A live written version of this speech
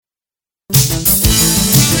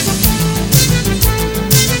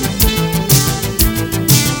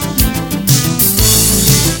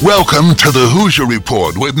Welcome to the Hoosier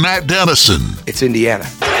Report with Matt Dennison. It's Indiana.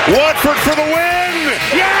 Watford for the win!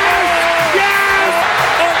 Yes! Yes!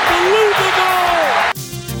 Unbelievable!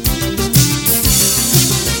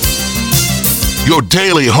 Your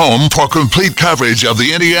daily home for complete coverage of the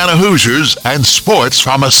Indiana Hoosiers and sports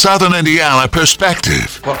from a Southern Indiana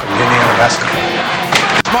perspective. Welcome to Indiana basketball.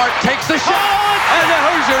 Smart takes the shot, and the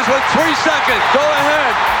Hoosiers with 3 seconds go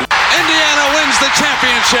ahead. Indiana wins the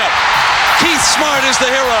championship. Keith Smart is the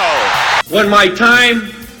hero. When my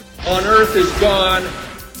time on earth is gone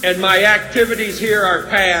and my activities here are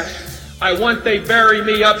past, I want they bury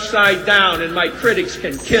me upside down and my critics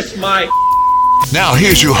can kiss my... Now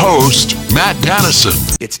here's your host, Matt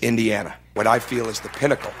Dennison. It's Indiana, what I feel is the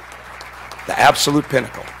pinnacle, the absolute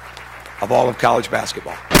pinnacle of all of college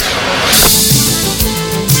basketball.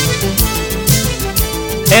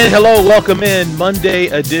 And hello, welcome in Monday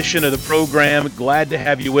edition of the program. Glad to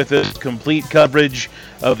have you with us. Complete coverage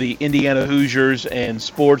of the Indiana Hoosiers and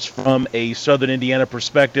sports from a Southern Indiana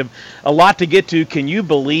perspective. A lot to get to. Can you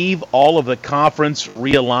believe all of the conference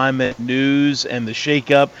realignment news and the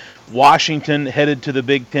shakeup? Washington headed to the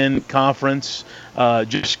Big Ten Conference.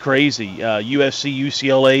 Just crazy. USC,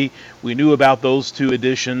 UCLA, we knew about those two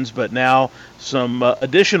additions, but now some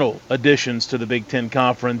additional additions to the Big Ten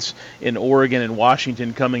Conference in Oregon and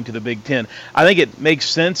Washington coming to the Big Ten. I think it makes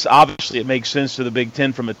sense. Obviously, it makes sense to the Big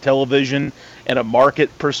Ten from a television and a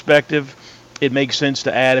market perspective. It makes sense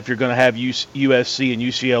to add, if you're going to have USC and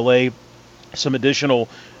UCLA, some additional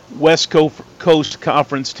West Coast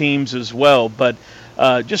Conference teams as well. But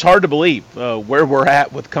just hard to believe where we're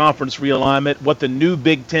at with conference realignment, what the new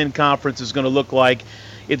Big Ten Conference is going to look like.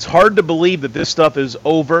 It's hard to believe that this stuff is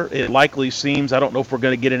over. It likely seems. I don't know if we're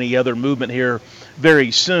going to get any other movement here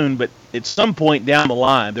very soon, but at some point down the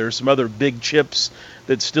line, there are some other big chips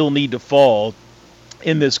that still need to fall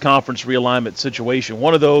in this conference realignment situation.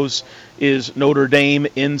 One of those is Notre Dame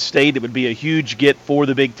in-state. It would be a huge get for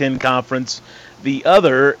the Big Ten Conference. The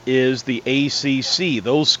other is the ACC.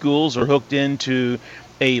 Those schools are hooked into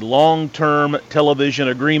a long-term television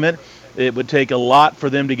agreement. It would take a lot for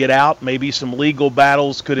them to get out. Maybe some legal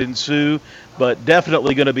battles could ensue, but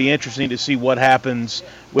definitely going to be interesting to see what happens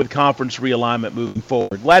with conference realignment moving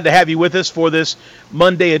forward. Glad to have you with us for this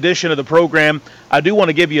Monday edition of the program. I do want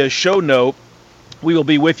to give you a show note. We will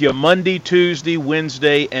be with you Monday, Tuesday,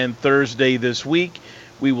 Wednesday, and Thursday this week.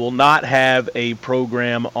 We will not have a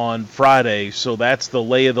program on Friday, so that's the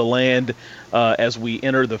lay of the land as we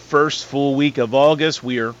enter the first full week of August.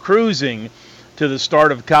 We are cruising to the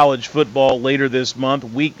start of college football later this month.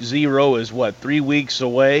 Week 0 is, 3 weeks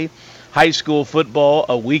away. High school football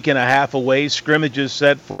a week and a half away. Scrimmages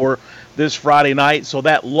set for this Friday night. So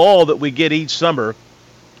that lull that we get each summer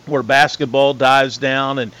where basketball dies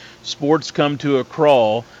down and sports come to a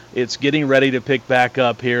crawl, it's getting ready to pick back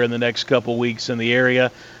up here in the next couple weeks in the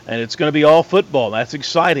area, and it's going to be all football. That's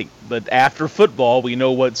exciting. But after football, we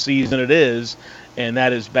know what season it is, and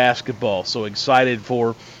that is basketball. So excited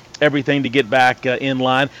for everything to get back in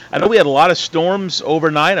line. I know we had a lot of storms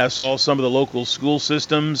overnight. I saw some of the local school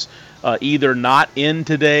systems either not in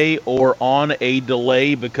today or on a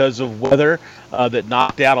delay because of weather that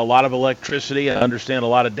knocked out a lot of electricity. I understand a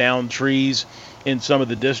lot of downed trees in some of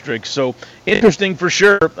the districts. So interesting for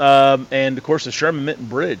sure. And, of course, the Sherman-Minton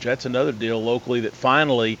Bridge, that's another deal locally that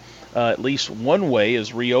finally at least one way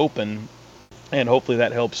is reopened, and hopefully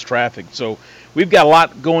that helps traffic. So we've got a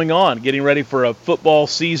lot going on, getting ready for a football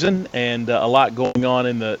season, and a lot going on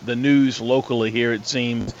in the news locally here, it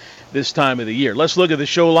seems, this time of the year. Let's look at the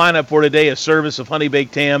show lineup for today, a service of Honey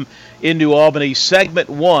Baked Ham in New Albany. Segment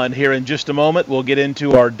 1 here in just a moment. We'll get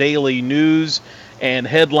into our daily news and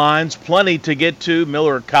headlines. Plenty to get to.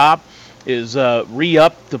 Miller Kopp is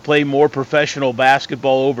re-up to play more professional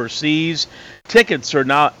basketball overseas. Tickets are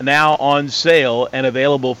now on sale and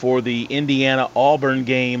available for the Indiana-Auburn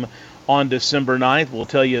game on December 9th. We'll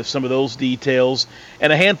tell you some of those details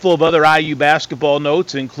and a handful of other IU basketball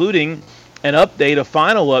notes, including a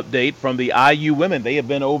final update from the IU women. They have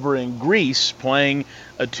been over in Greece playing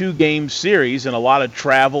a 2-game series and a lot of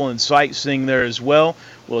travel and sightseeing there as well.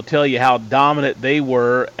 We'll tell you how dominant they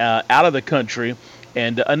were out of the country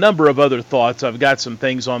and a number of other thoughts. I've got some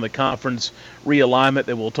things on the conference realignment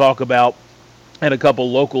that we'll talk about and a couple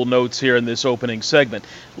local notes here in this opening segment.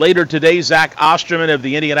 Later today, Zach Osterman of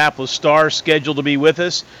the Indianapolis Star scheduled to be with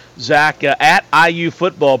us. Zach at IU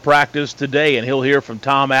football practice today, and he'll hear from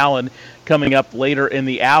Tom Allen coming up later in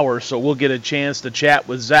the hour. So we'll get a chance to chat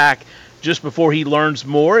with Zach just before he learns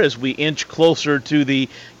more as we inch closer to the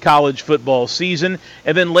college football season.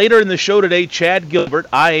 And then later in the show today, Chad Gilbert,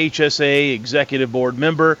 IHSA Executive Board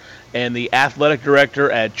member and the athletic director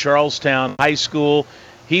at Charlestown High School.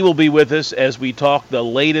 He will be with us as we talk the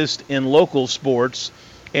latest in local sports.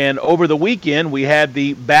 And over the weekend, we had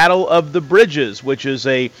the Battle of the Bridges, which is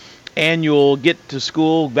a annual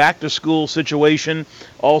get-to-school, back-to-school situation,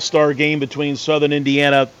 all-star game between Southern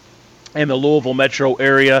Indiana and the Louisville metro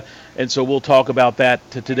area. And so we'll talk about that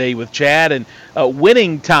today with Chad. And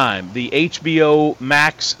Winning Time, the HBO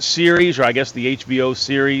Max series, or I guess the HBO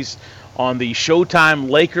series on the Showtime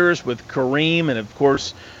Lakers with Kareem, and of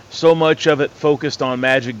course, so much of it focused on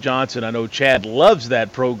Magic Johnson. I know Chad loves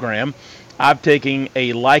that program. I've taken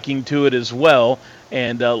a liking to it as well.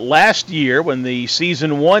 And last year, when the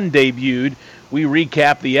Season 1 debuted, we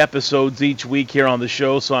recap the episodes each week here on the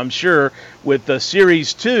show. So I'm sure with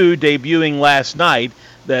Series 2 debuting last night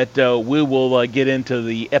that we will get into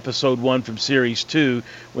the Episode 1 from Series 2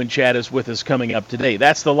 when Chad is with us coming up today.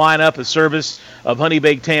 That's the lineup, a service of Honey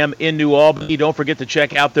Baked Ham in New Albany. Don't forget to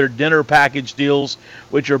check out their dinner package deals,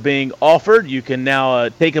 which are being offered. You can now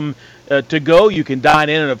take them to go. You can dine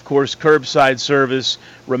in, and of course, curbside service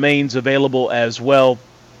remains available as well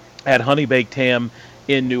at Honey Baked Ham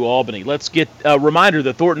in New Albany. Let's get a reminder,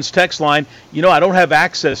 the Thornton's text line. I don't have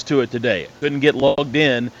access to it today. I couldn't get logged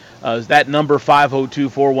in. That number,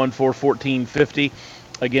 502-414-1450.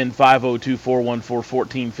 Again,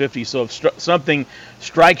 502-414-1450. So if something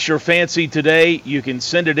strikes your fancy today, you can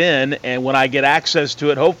send it in, and when I get access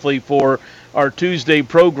to it, hopefully for our Tuesday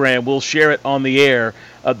program, we'll share it on the air.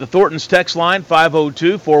 The Thornton's text line,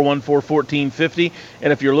 502-414-1450.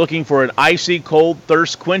 And if you're looking for an icy cold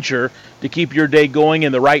thirst quencher to keep your day going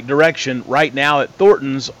in the right direction, right now at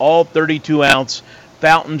Thornton's, all 32-ounce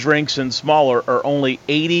fountain drinks and smaller are only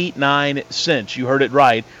 89 cents. You heard it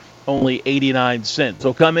right, only 89 cents.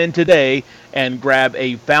 So come in today and grab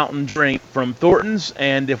a fountain drink from Thornton's.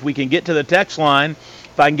 And if we can get to the text line,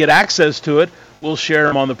 if I can get access to it, we'll share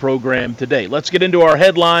them on the program today. Let's get into our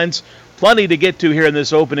headlines. Plenty to get to here in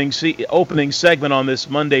this opening segment on this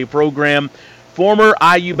Monday program. Former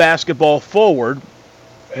IU basketball forward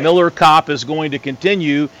Miller Kopp is going to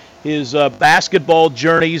continue his basketball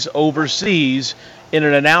journeys overseas. In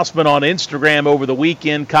an announcement on Instagram over the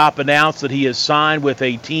weekend, Kopp announced that he has signed with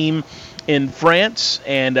a team in France,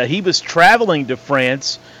 and he was traveling to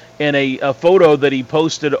France in a photo that he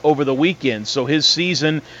posted over the weekend. So his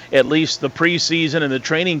season, at least the preseason and the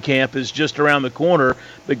training camp, is just around the corner.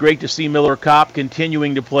 But great to see Miller Kopp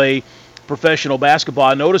continuing to play professional basketball.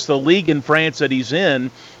 I noticed the league in France that he's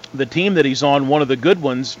in, the team that he's on, one of the good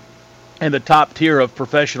ones and the top tier of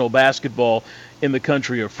professional basketball in the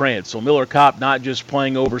country of France. So Miller Kopp not just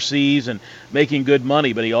playing overseas and making good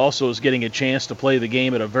money, but he also is getting a chance to play the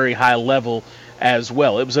game at a very high level as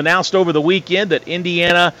well. It was announced over the weekend that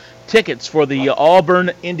Indiana tickets for the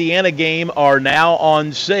Auburn-Indiana game are now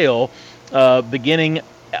on sale beginning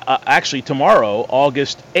actually tomorrow,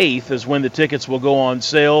 August 8th, is when the tickets will go on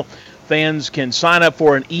sale. Fans can sign up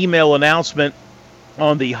for an email announcement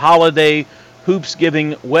on the Holiday Hoops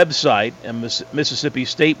Giving website, and Mississippi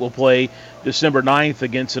State will play December 9th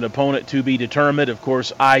against an opponent to be determined. Of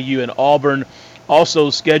course, IU and Auburn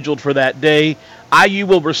also scheduled for that day. IU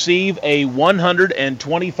will receive a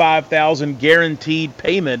 $125,000 guaranteed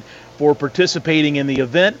payment for participating in the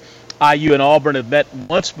event. IU and Auburn have met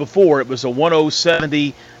once before. It was a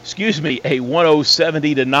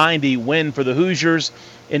 170-90 win for the Hoosiers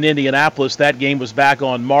in Indianapolis. That game was back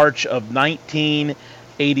on March of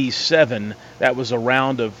 1987. That was a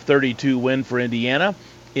round of 32 win for Indiana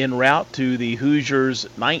en route to the Hoosiers'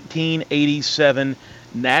 1987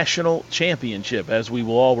 National Championship, as we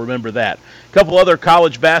will all remember that. A couple other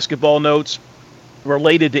college basketball notes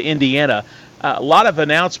related to Indiana. A lot of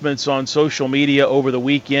announcements on social media over the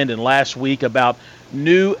weekend and last week about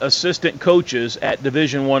new assistant coaches at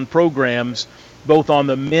Division I programs, both on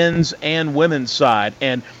the men's and women's side.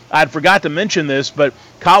 And I forgot to mention this, but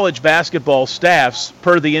college basketball staffs,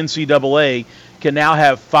 per the NCAA, can now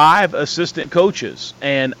have 5 assistant coaches.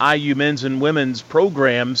 And IU men's and women's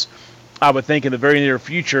programs, I would think in the very near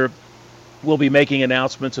future, will be making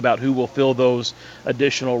announcements about who will fill those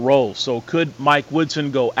additional roles. So could Mike Woodson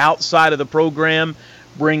go outside of the program,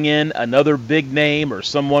 bring in another big name or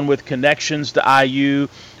someone with connections to IU,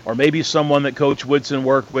 or maybe someone that Coach Woodson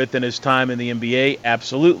worked with in his time in the NBA?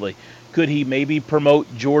 Absolutely. Could he maybe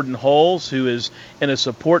promote Jordan Hulls, who is in a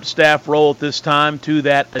support staff role at this time, to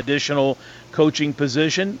that additional coaching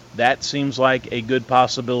position? That seems like a good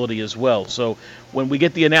possibility as well. So when we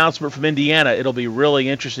get the announcement from Indiana, it'll be really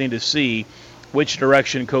interesting to see which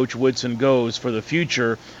direction Coach Woodson goes for the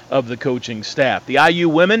future of the coaching staff. The IU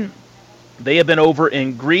women, they have been over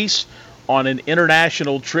in Greece on an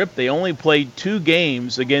international trip. They only played 2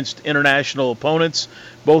 games against international opponents.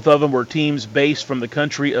 Both of them were teams based from the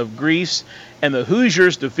country of Greece. And the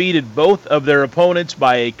Hoosiers defeated both of their opponents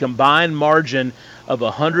by a combined margin of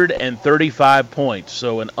 135 points.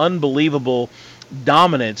 So an unbelievable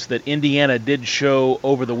dominance that Indiana did show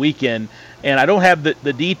over the weekend. And I don't have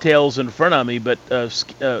the details in front of me, but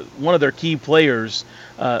one of their key players,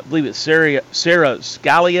 I believe it's Sarah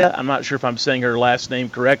Scalia. I'm not sure if I'm saying her last name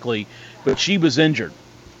correctly, but she was injured.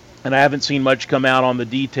 And I haven't seen much come out on the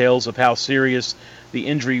details of how serious the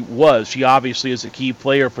injury was. She obviously is a key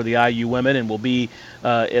player for the IU women and will be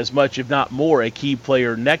as much, if not more, a key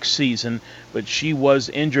player next season, but she was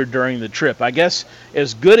injured during the trip. I guess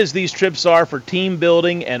as good as these trips are for team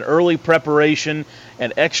building and early preparation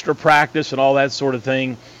and extra practice and all that sort of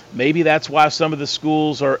thing, maybe that's why some of the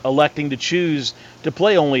schools are electing to choose to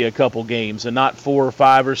play only a couple games and not 4 or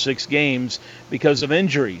 5 or 6 games because of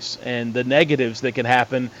injuries and the negatives that can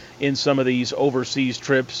happen in some of these overseas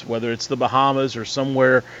trips, whether it's the Bahamas or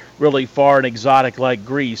somewhere really far and exotic like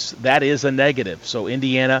Greece. That is a negative. So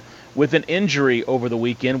Indiana with an injury over the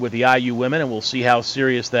weekend with the IU women, and we'll see how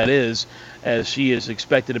serious that is, as she is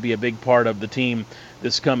expected to be a big part of the team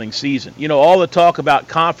this coming season. You know, all the talk about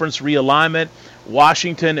conference realignment,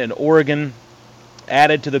 Washington and Oregon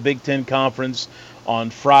added to the Big Ten Conference on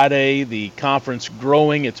Friday. The conference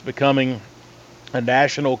growing. It's becoming a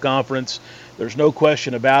national conference. There's no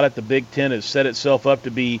question about it. The Big Ten has set itself up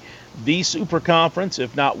to be the super conference,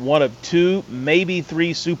 if not one of 2, maybe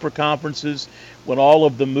 3 super conferences when all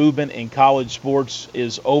of the movement in college sports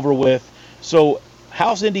is over with. So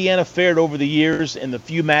how's Indiana fared over the years in the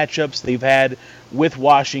few matchups they've had with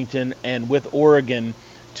Washington and with Oregon,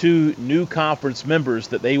 2 new conference members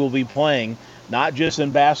that they will be playing, not just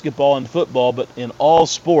in basketball and football, but in all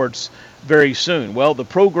sports very soon? Well, the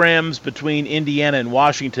programs between Indiana and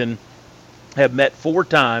Washington have met 4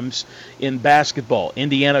 times in basketball.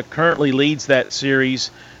 Indiana currently leads that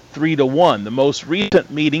series 3-1. The most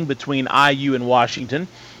recent meeting between IU and Washington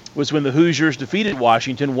was when the Hoosiers defeated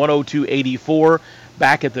Washington 102-84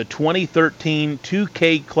 back at the 2013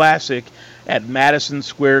 2K Classic at Madison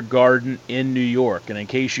Square Garden in New York. And in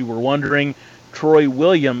case you were wondering, Troy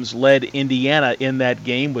Williams led Indiana in that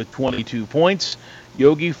game with 22 points.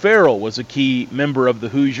 Yogi Ferrell was a key member of the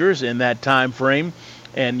Hoosiers in that time frame,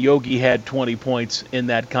 and Yogi had 20 points in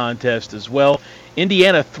that contest as well.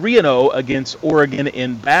 Indiana 3-0 against Oregon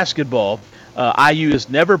in basketball. IU has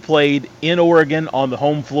never played in Oregon on the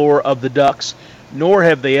home floor of the Ducks, nor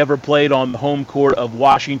have they ever played on the home court of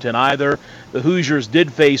Washington either. The Hoosiers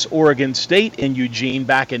did face Oregon State in Eugene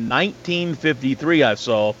back in 1953, I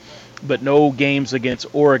saw, but no games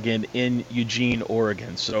against Oregon in Eugene,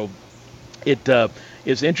 Oregon. So it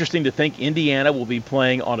is interesting to think Indiana will be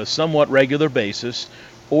playing on a somewhat regular basis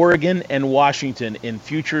Oregon and Washington in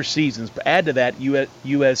future seasons. Add to that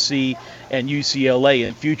USC and UCLA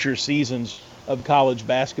in future seasons of college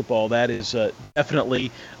basketball. That is definitely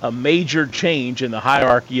a major change in the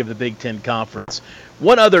hierarchy of the Big Ten Conference.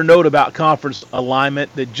 One other note about conference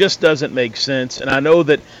alignment that just doesn't make sense, and I know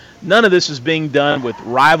that none of this is being done with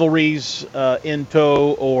rivalries in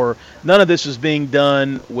tow, or none of this is being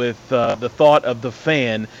done with the thought of the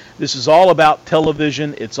fan. This is all about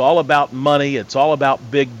television. It's all about money. It's all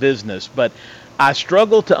about big business. But I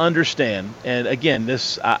struggle to understand, and again,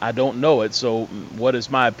 this I don't know it, so what does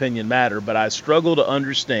my opinion matter? But I struggle to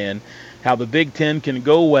understand how the Big Ten can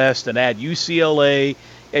go west and add UCLA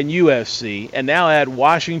and USC, and now add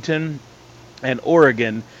Washington and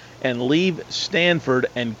Oregon, and leave Stanford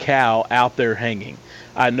and Cal out there hanging.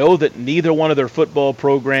 I know that neither one of their football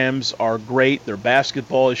programs are great. Their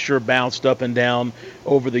basketball has sure bounced up and down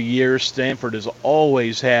over the years. Stanford has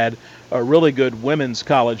always had a really good women's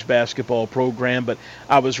college basketball program. But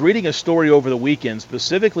I was reading a story over the weekend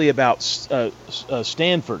specifically about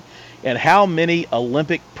Stanford and how many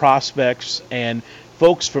Olympic prospects and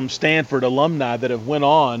folks from Stanford alumni that have went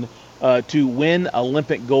on to win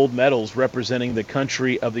Olympic gold medals representing the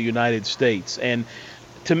country of the United States. And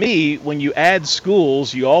to me, when you add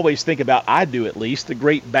schools, you always think about, I do at least, the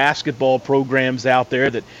great basketball programs out there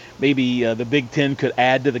that maybe the Big Ten could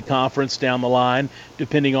add to the conference down the line,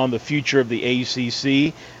 depending on the future of the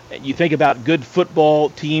ACC. You think about good football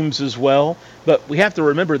teams as well. But we have to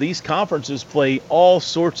remember these conferences play all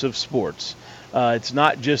sorts of sports. It's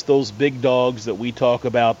not just those big dogs that we talk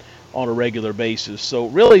about on a regular basis. So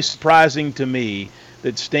really surprising to me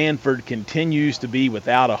that Stanford continues to be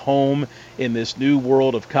without a home in this new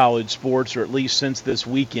world of college sports, or at least since this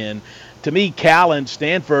weekend. To me, Cal and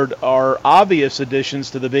Stanford are obvious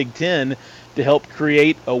additions to the Big Ten to help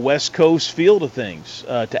create a West Coast feel to things,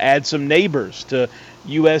 to add some neighbors, to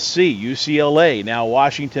USC, UCLA, now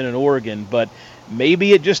Washington and Oregon, but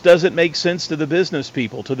maybe it just doesn't make sense to the business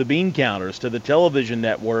people, to the bean counters, to the television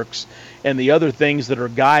networks, and the other things that are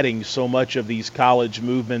guiding so much of these college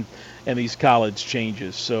movement and these college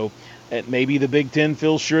changes. So maybe the Big Ten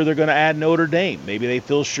feels sure they're going to add Notre Dame. Maybe they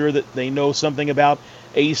feel sure that they know something about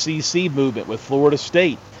ACC movement with Florida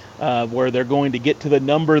State, where they're going to get to the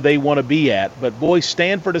number they want to be at. But boy,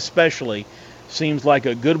 Stanford especially seems like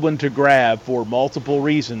a good one to grab for multiple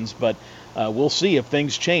reasons, but we'll see if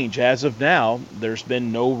things change. As of now, there's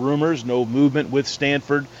been no rumors, no movement with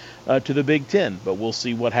Stanford to the Big Ten, but we'll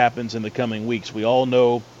see what happens in the coming weeks. We all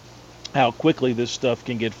know how quickly this stuff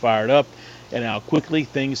can get fired up and how quickly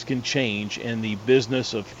things can change in the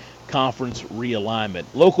business of conference realignment.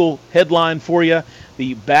 Local headline for you: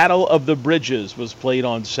 the Battle of the Bridges was played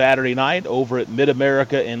on Saturday night over at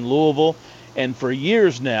Mid-America in Louisville. And for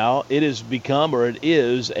years now, it has become, or it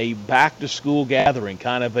is, a back-to-school gathering,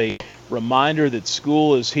 kind of a reminder that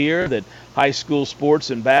school is here, that high school sports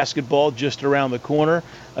and basketball just around the corner,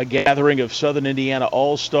 a gathering of Southern Indiana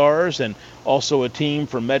All-Stars and also a team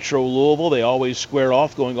from Metro Louisville. They always square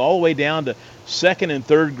off, going all the way down to second and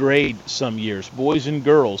third grade some years, boys and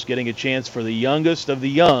girls, getting a chance for the youngest of the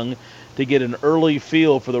young to get an early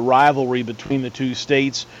feel for the rivalry between the two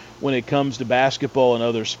states when it comes to basketball and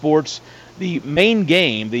other sports. The main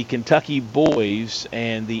game, the Kentucky boys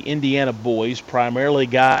and the Indiana boys, primarily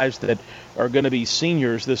guys that are going to be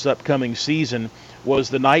seniors this upcoming season, was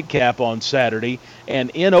the nightcap on Saturday.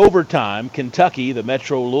 And in overtime, Kentucky, the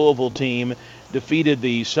Metro Louisville team, defeated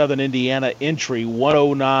the Southern Indiana entry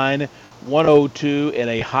 109-102 in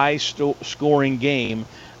a high-scoring game.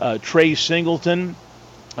 Trey Singleton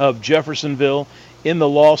of Jeffersonville in the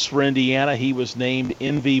loss for Indiana. He was named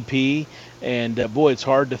MVP. And, boy, it's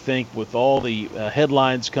hard to think with all the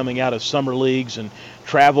headlines coming out of summer leagues and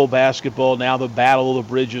travel basketball, now the Battle of the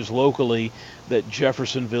Bridges locally, that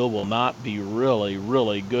Jeffersonville will not be really,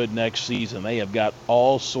 really good next season. They have got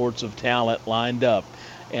all sorts of talent lined up.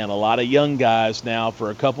 And a lot of young guys now for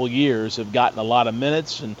a couple years have gotten a lot of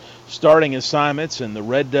minutes and starting assignments. And the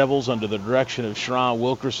Red Devils, under the direction of Sharon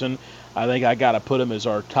Wilkerson, I think I got to put them as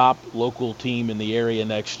our top local team in the area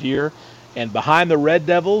next year. And behind the Red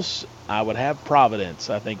Devils, I would have Providence.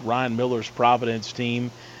 I think Ryan Miller's Providence team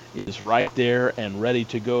is right there and ready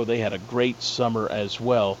to go. They had a great summer as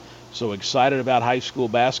well. So excited about high school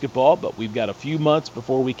basketball, but we've got a few months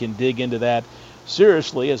before we can dig into that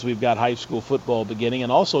seriously, as we've got high school football beginning.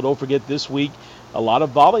 And also, don't forget, this week, a lot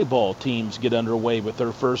of volleyball teams get underway with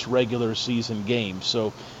their first regular season games.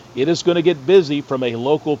 So it is going to get busy from a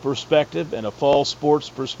local perspective and a fall sports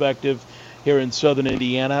perspective here in Southern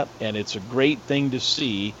Indiana, and it's a great thing to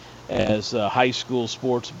see as high school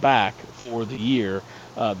sports back for the year,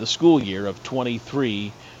 the school year of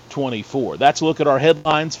 23-24. That's a look at our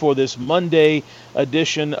headlines for this Monday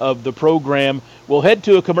edition of the program. We'll head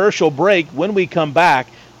to a commercial break. When we come back,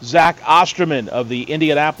 Zach Osterman of the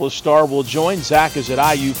Indianapolis Star will join. Zach is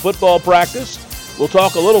at IU football practice. We'll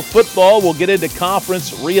talk a little football. We'll get into conference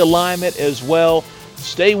realignment as well.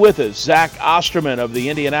 Stay with us. Zach Osterman of the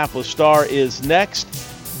Indianapolis Star is next.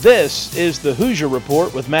 This is the Hoosier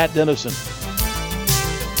Report with Matt Dennison.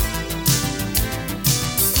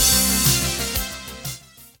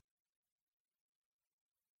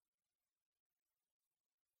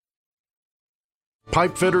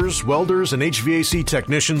 Pipe fitters, welders, and HVAC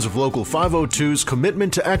technicians of Local 502's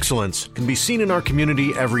commitment to excellence can be seen in our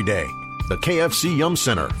community every day. The KFC Yum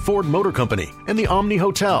Center, Ford Motor Company, and the Omni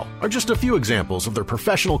Hotel are just a few examples of their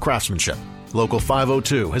professional craftsmanship. Local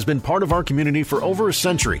 502 has been part of our community for over a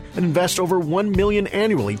century and invests over $1 million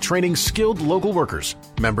annually training skilled local workers.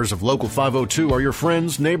 Members of Local 502 are your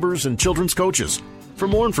friends, neighbors, and children's coaches. For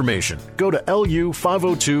more information, go to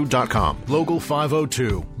lu502.com. Local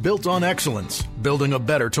 502, built on excellence, building a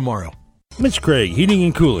better tomorrow. Mitch Craig Heating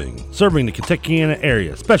and Cooling, serving the Kentuckiana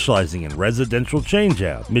area, specializing in residential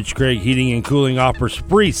changeout. Mitch Craig Heating and Cooling offers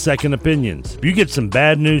free second opinions. If you get some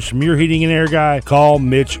bad news from your heating and air guy, call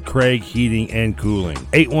Mitch Craig Heating and Cooling.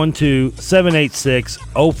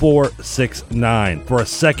 812-786-0469 for a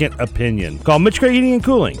second opinion. Call Mitch Craig Heating and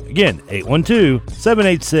Cooling. Again,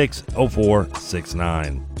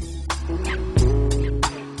 812-786-0469.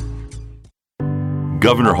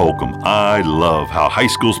 Governor Holcomb, I love how high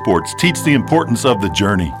school sports teach the importance of the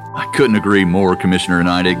journey. I couldn't agree more, Commissioner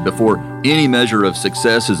Neidig. Before any measure of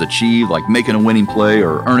success is achieved, like making a winning play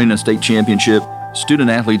or earning a state championship, student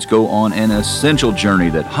athletes go on an essential journey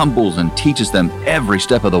that humbles and teaches them every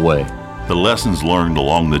step of the way. The lessons learned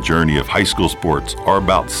along the journey of high school sports are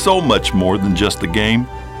about so much more than just the game.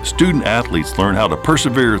 Student athletes learn how to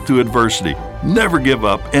persevere through adversity, never give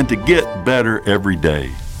up, and to get better every day.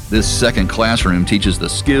 This second classroom teaches the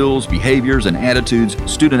skills, behaviors, and attitudes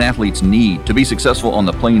student athletes need to be successful on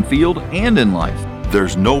the playing field and in life.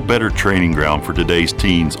 There's no better training ground for today's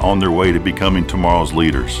teens on their way to becoming tomorrow's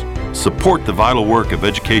leaders. Support the vital work of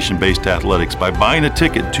education-based athletics by buying a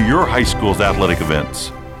ticket to your high school's athletic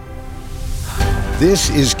events. This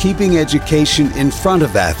is keeping education in front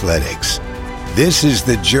of athletics. This is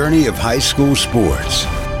the journey of high school sports.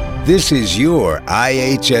 This is your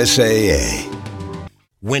IHSAA.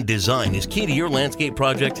 When design is key to your landscape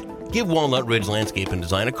project, give Walnut Ridge Landscape and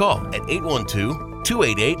Design a call at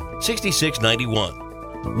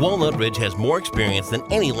 812-288-6691. Walnut Ridge has more experience than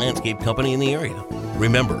any landscape company in the area.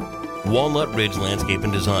 Remember, Walnut Ridge Landscape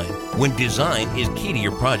and Design. When design is key to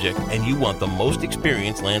your project and you want the most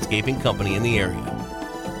experienced landscaping company in the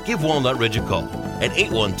area. Give Walnut Ridge a call at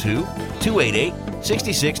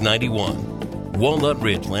 812-288-6691. Walnut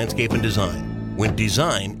Ridge Landscape and Design. When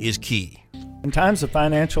design is key. In times of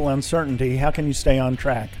financial uncertainty, how can you stay on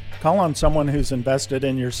track? Call on someone who's invested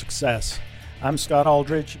in your success. I'm Scott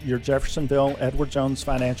Aldridge, your Jeffersonville Edward Jones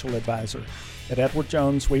financial advisor. At Edward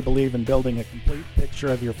Jones, we believe in building a complete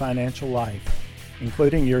picture of your financial life,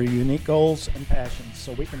 including your unique goals and passions,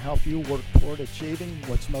 so we can help you work toward achieving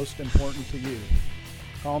what's most important to you.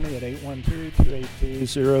 Call me at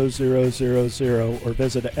 812-282-0000 or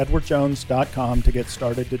visit edwardjones.com to get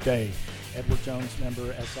started today. Edward Jones,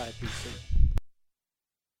 member SIPC.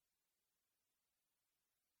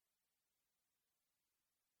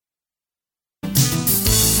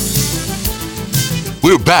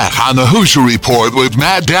 We're back on the Hoosier Report with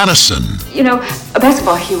Matt Dennison. You know, a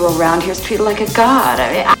basketball hero around here is treated like a god.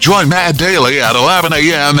 Join Matt daily at 11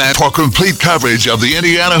 a.m. for complete coverage of the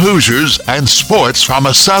Indiana Hoosiers and sports from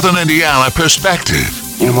a Southern Indiana perspective.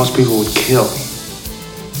 You know, most people would kill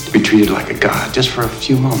to be treated like a god just for a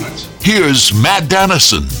few moments. Here's Matt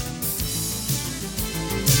Dennison.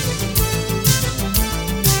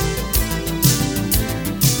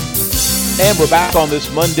 And we're back on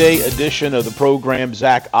this Monday edition of the program.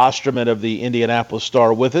 Zach Osterman of the Indianapolis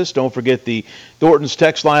Star with us. Don't forget the Thornton's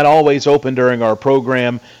text line always open during our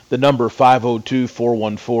program. The number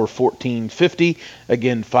 502-414-1450.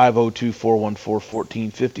 Again,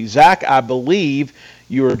 502-414-1450. Zach, I believe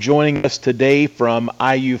you are joining us today from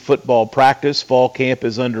IU football practice. Fall camp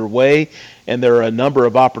is underway, and there are a number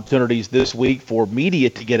of opportunities this week for media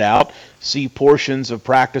to get out, see portions of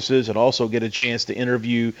practices, and also get a chance to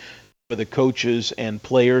interview for the coaches and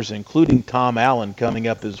players, including Tom Allen coming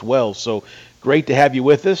up as well. So great to have you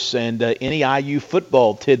with us, and any IU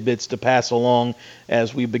football tidbits to pass along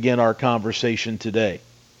as we begin our conversation today.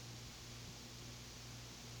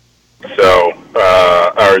 So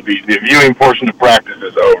the viewing portion of practice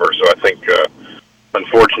is over, so I think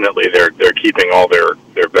unfortunately they're keeping all their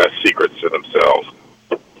best secrets to themselves.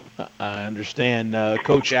 I understand.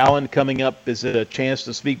 Coach Allen coming up, is it a chance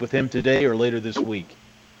to speak with him today or later this week?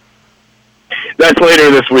 That's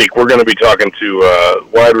later this week. We're going to be talking to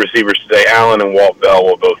wide receivers today. Allen and Walt Bell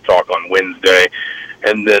will both talk on Wednesday.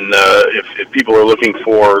 And then if people are looking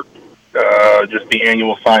for just the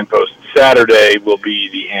annual signpost, Saturday will be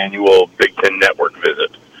the annual Big Ten Network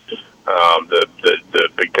visit. The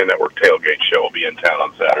Big Ten Network tailgate show will be in town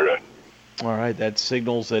on Saturday. All right, that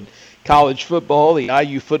signals that college football, the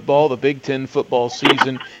IU football, the Big Ten football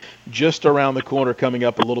season just around the corner, coming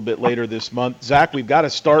up a little bit later this month. Zach, we've got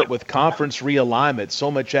to start with conference realignment.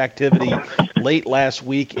 So much activity late last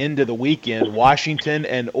week into the weekend. Washington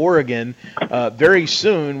and Oregon very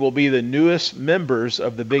soon will be the newest members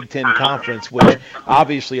of the Big Ten Conference, which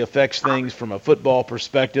obviously affects things from a football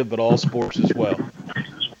perspective, but all sports as well.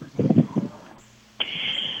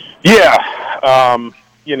 Yeah.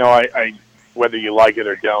 I whether you like it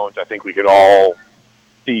or don't, I think we could all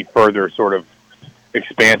see further sort of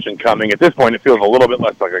expansion coming. At this point, it feels a little bit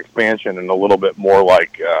less like expansion and a little bit more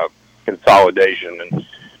like consolidation. And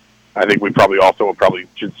I think we probably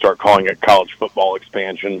should start calling it college football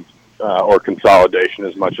expansion or consolidation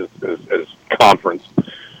as much as conference,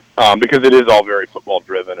 because it is all very football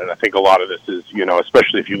driven. And I think a lot of this is,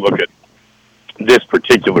 especially if you look at this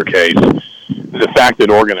particular case, the fact that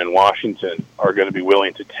Oregon and Washington are going to be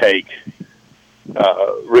willing to take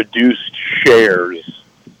reduced shares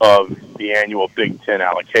of the annual Big Ten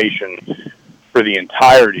allocation for the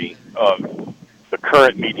entirety of the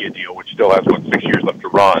current media deal, which still has, 6 years left to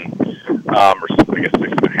run, or I guess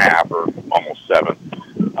 6.5 or almost 7,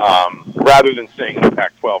 rather than saying the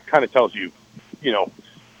Pac-12, kind of tells you,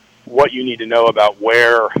 what you need to know about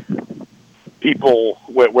where people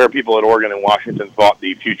at Oregon and Washington thought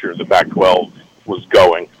the future of the Pac-12 was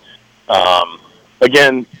going.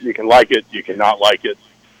 Again, you can like it, you can not like it.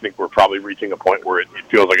 think we're probably reaching a point where it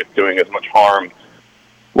feels like it's doing as much harm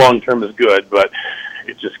long term as good, but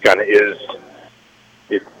it just kind of is.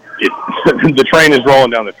 The train is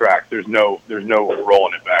rolling down the track. There's no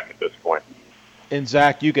rolling it back at this point. And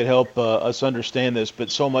Zach, you could help us understand this,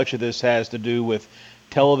 but so much of this has to do with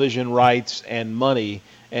television rights and money,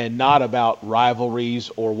 and not about rivalries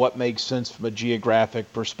or what makes sense from a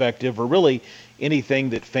geographic perspective, or really anything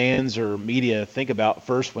that fans or media think about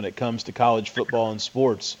first when it comes to college football and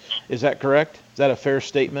sports. Is that correct? Is that a fair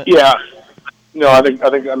statement? Yeah. No, I think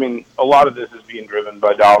a lot of this is being driven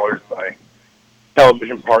by dollars, by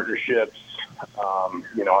television partnerships.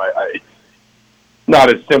 It's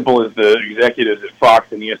not as simple as the executives at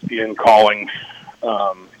Fox and ESPN calling,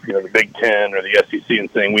 the Big Ten or the SEC and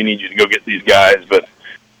saying, we need you to go get these guys, but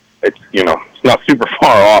it's not super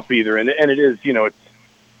far off either. And it is,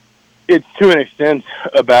 it's to an extent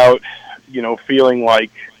about, feeling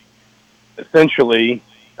like essentially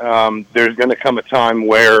there's going to come a time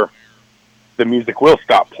where the music will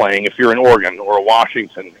stop playing if you're in Oregon or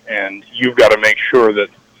Washington, and you've got to make sure that,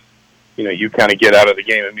 you kind of get out of the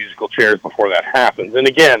game of musical chairs before that happens. And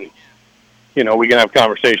again, we can have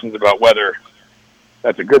conversations about whether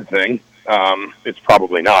that's a good thing. It's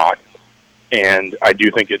probably not. And I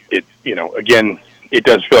do think it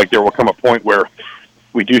does feel like there will come a point where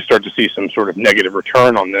we do start to see some sort of negative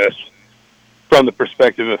return on this from the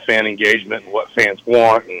perspective of fan engagement and what fans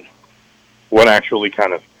want and what actually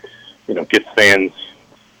kind of, gets fans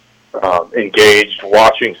engaged,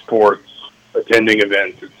 watching sports, attending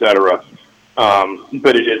events, etc.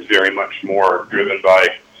 But it is very much more driven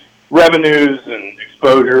by revenues and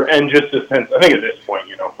exposure and just a sense. I think at this point,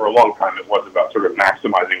 for a long time it was about sort of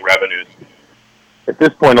maximizing revenues. At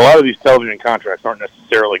this point, a lot of these television contracts aren't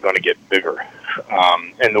necessarily going to get bigger.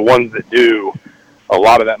 And the ones that do, a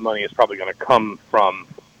lot of that money is probably going to come from,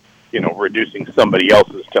 reducing somebody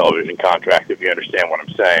else's television contract, if you understand what I'm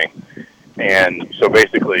saying. And so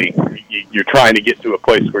basically, you're trying to get to a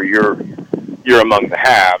place where you're among the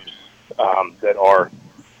haves that are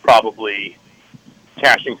probably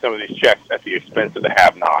cashing some of these checks at the expense of the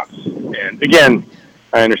have-nots. And again,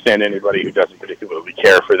 I understand anybody who doesn't particularly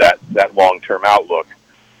care for that long-term outlook,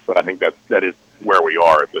 but I think that is where we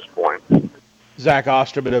are at this point. Zach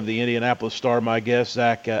Osterman of the Indianapolis Star, my guest.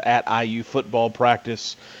 Zach at IU football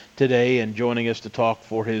practice today and joining us to talk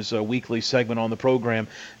for his weekly segment on the program.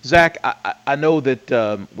 Zach, I know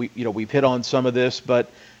that we've hit on some of this, but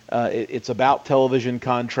it's about television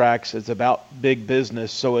contracts. It's about big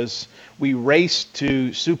business. So as we race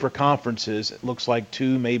to super conferences, it looks like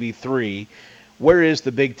 2, maybe 3. Where is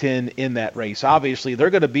the Big Ten in that race? Obviously, they're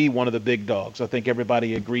going to be one of the big dogs. I think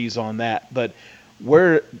everybody agrees on that. But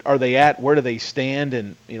where are they at? Where do they stand?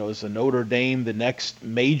 And, is the Notre Dame the next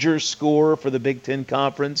major score for the Big Ten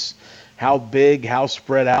Conference? How big, how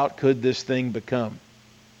spread out could this thing become?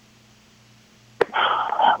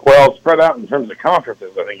 Well, spread out in terms of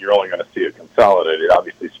conferences, I think you're only going to see it consolidated.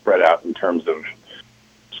 Obviously, spread out in terms of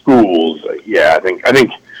schools. I think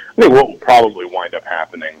what will probably wind up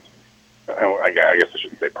happening, I guess I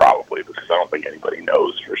shouldn't say probably because I don't think anybody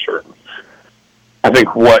knows for certain. I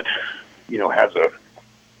think what has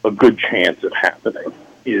a good chance of happening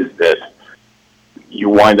is that you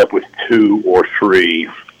wind up with 2 or 3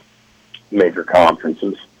 major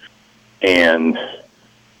conferences, and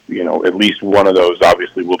at least one of those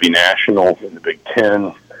obviously will be national in the Big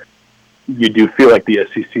Ten. You do feel like the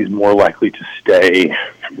SEC is more likely to stay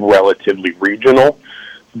relatively regional,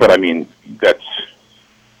 but I mean that's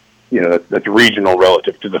regional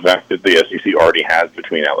relative to the fact that the SEC already has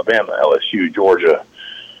between Alabama, LSU, Georgia,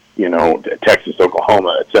 Texas,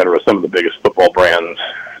 Oklahoma, et cetera, some of the biggest football brands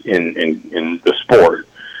in the sport.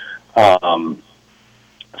 So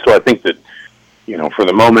I think that, for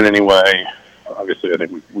the moment anyway, obviously I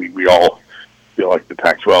think we all feel like the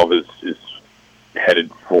Pac-12 is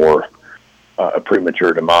headed for a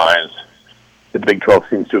premature demise. The Big 12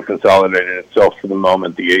 seems to have consolidated itself for the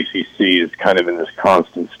moment. The ACC is kind of in this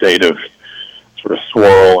constant state of sort of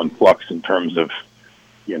swirl and flux in terms of,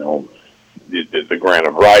 the grant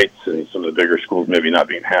of rights and some of the bigger schools maybe not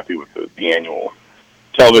being happy with the annual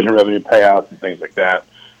television revenue payouts and things like that.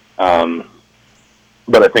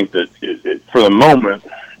 But I think that for the moment,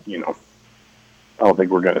 I don't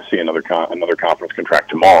think we're going to see another conference contract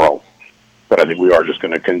tomorrow. But I think we are just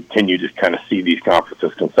going to continue to kind of see these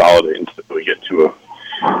conferences consolidate until we get to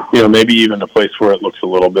maybe even a place where it looks a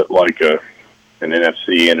little bit like an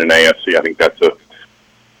NFC and an AFC. I think that's a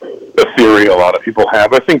theory a lot of people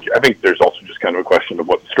have. I think there's also just kind of a question of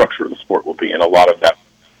what the structure of the sport will be, and a lot of that.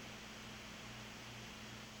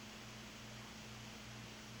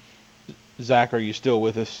 Zach, are you still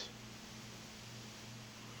with us?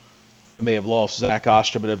 may have lost Zach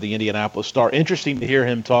Osterman of the Indianapolis Star. Interesting to hear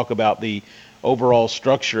him talk about the overall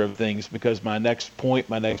structure of things, because my next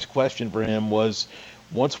question for him was,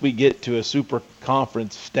 once we get to a super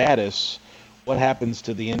conference status, what happens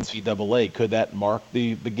to the NCAA? Could that mark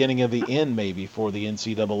the beginning of the end maybe for the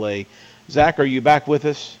NCAA? Zach, are you back with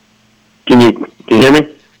us? Can you hear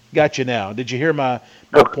me? Got you now. Did you hear my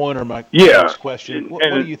point or my Yeah. next question? What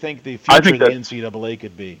do you think the future of the NCAA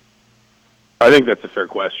could be? I think that's a fair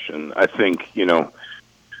question. I think,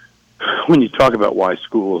 when you talk about why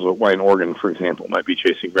schools, or why an Oregon, for example, might be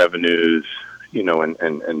chasing revenues,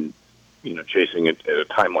 and chasing it at a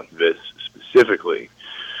time like this specifically,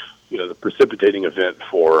 the precipitating event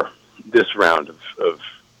for this round of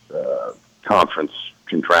conference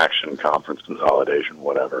contraction, conference consolidation,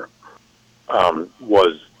 whatever,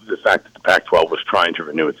 was the fact that the Pac-12 was trying to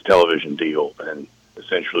renew its television deal, and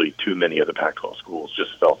essentially too many of the Pac-12 schools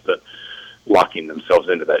just felt that locking themselves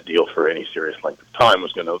into that deal for any serious length of time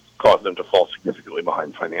was going to cause them to fall significantly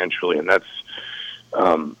behind financially. And that's,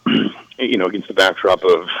 against the backdrop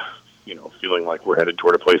of, feeling like we're headed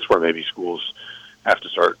toward a place where maybe schools have to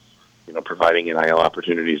start, providing NIL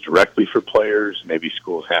opportunities directly for players. Maybe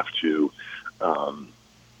schools have to,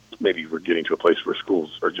 maybe we're getting to a place where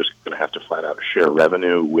schools are just going to have to flat out share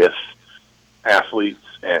revenue with athletes.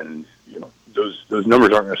 And, those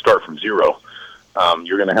numbers aren't going to start from zero.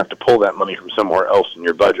 You're going to have to pull that money from somewhere else in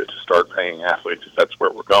your budget to start paying athletes if that's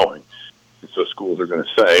where we're going. And so schools are going to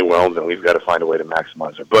say, well, then we've got to find a way to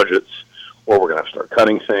maximize our budgets, or we're going to have to start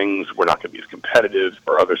cutting things. We're not going to be as competitive,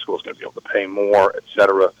 or other schools are going to be able to pay more, et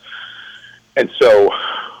cetera. And so,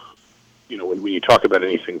 when you talk about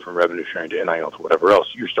anything from revenue sharing to NIL to whatever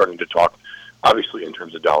else, you're starting to talk, obviously, in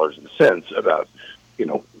terms of dollars and cents about,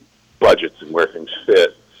 budgets and where things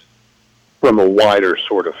fit. From a wider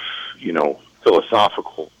sort of,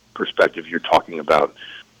 philosophical perspective, you're talking about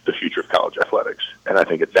the future of college athletics. And I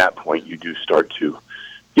think at that point, you do start to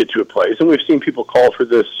get to a place. And we've seen people call for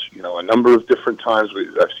this, a number of different times.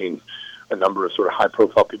 I've seen a number of sort of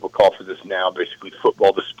high-profile people call for this now, basically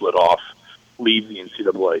football to split off, leave the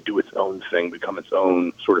NCAA, do its own thing, become its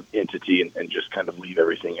own sort of entity, and just kind of leave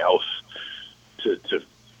everything else to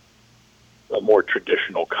a more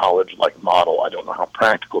traditional college-like model. I don't know how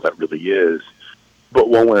practical that really is. But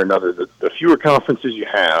one way or another, the fewer conferences you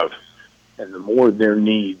have, and the more their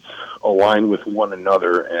needs align with one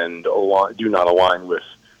another and do not align with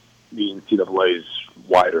the NCAA's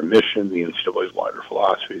wider mission, the NCAA's wider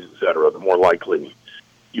philosophies, et cetera, the more likely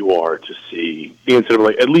you are to see the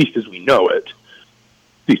NCAA, at least as we know it,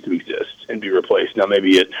 cease to exist and be replaced. Now,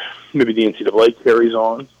 maybe the NCAA carries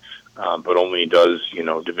on, but only does,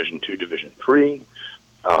 Division II, Division III.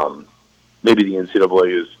 Maybe the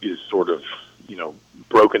NCAA is sort of,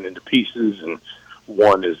 broken into pieces, and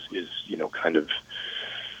one is kind of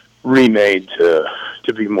remade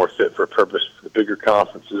to be more fit for purpose for the bigger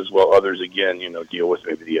conferences, while others, again, deal with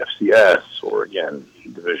maybe the FCS or, again,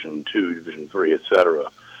 Division II, Division III, et cetera.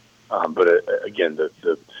 But again,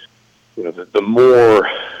 the more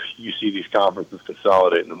you see these conferences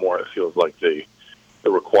consolidate, and the more it feels like the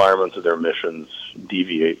requirements of their missions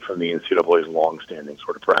deviate from the NCAA's longstanding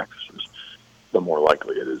sort of practices, the more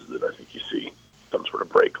likely it is that I think you see some sort of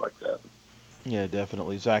break like that. Yeah,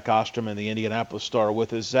 definitely. Zach Osterman, the Indianapolis Star,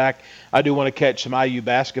 with us. Zach, I do want to catch some IU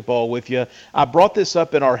basketball with you. I brought this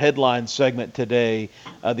up in our headline segment today.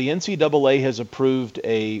 The NCAA has approved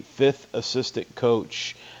a fifth assistant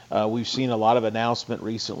coach. We've seen a lot of announcement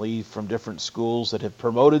recently from different schools that have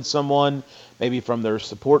promoted someone, maybe from their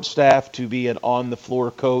support staff, to be an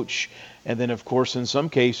on-the-floor coach. And then, of course, in some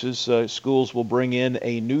cases, schools will bring in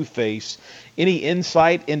a new face. Any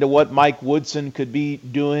insight into what Mike Woodson could be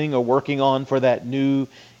doing or working on for that new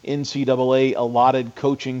NCAA allotted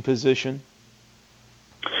coaching position?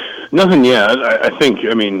 Nothing yet. I think,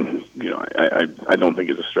 I don't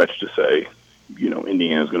think it's a stretch to say,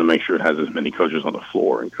 Indiana's going to make sure it has as many coaches on the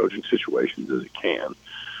floor in coaching situations as it can.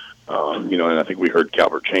 And I think we heard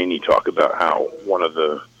Calvert Chaney talk about how one of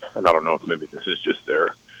the, and I don't know if maybe this is just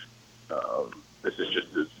their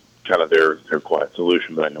kind of their quiet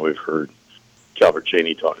solution, but I know we've heard Calvert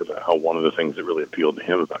Chaney talk about how one of the things that really appealed to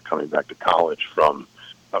him about coming back to college from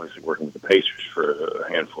obviously working with the Pacers for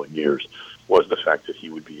a handful of years was the fact that he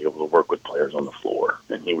would be able to work with players on the floor,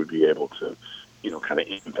 and he would be able to, kind of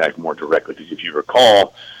impact more directly. Because if you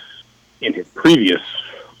recall, in his previous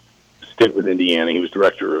stint with Indiana, he was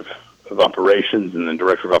director of operations, and then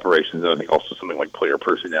director of operations, and I think also something like player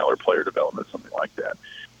personnel or player development, something like that.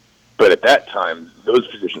 But at that time, those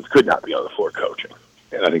positions could not be on the floor coaching.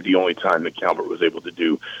 And I think the only time that Calvert was able to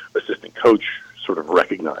do assistant coach sort of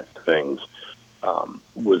recognized things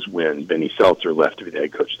was when when Benny Seltzer left to be the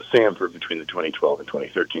head coach of Samford between the 2012 and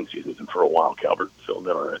 2013 seasons, and for a while Calvert filled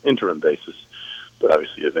in on an interim basis, but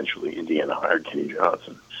obviously eventually Indiana hired Kenny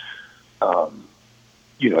Johnson.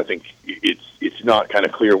 I think it's not kind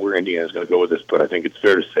of clear where Indiana's going to go with this, but I think it's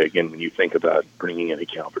fair to say, again, when you think about bringing in a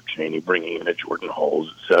Calvert Chaney, bringing in a Jordan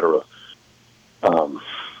Hulls, et cetera,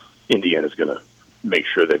 Indiana's going to make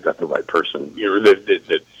sure they've got the right person.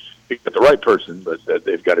 That they've got the right person, but that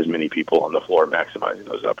they've got as many people on the floor maximizing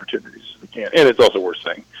those opportunities as they can. And it's also worth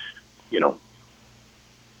saying,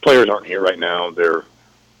 players aren't here right now.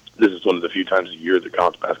 This is one of the few times a year that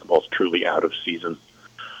college basketball is truly out of season.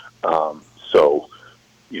 So,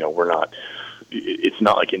 it's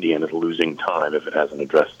not like Indiana's losing time if it hasn't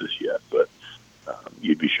addressed this yet, but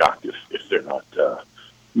you'd be shocked if they're not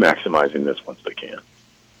maximizing this once they can.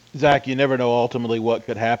 Zach, you never know ultimately what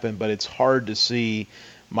could happen, but it's hard to see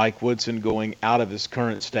Mike Woodson going out of his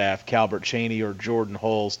current staff, Calvert Chaney or Jordan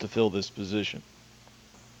Hulls, to fill this position.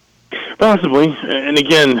 Possibly. And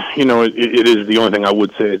again, it is the only thing I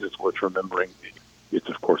would say is it's worth remembering. It's,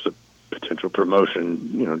 of course, a potential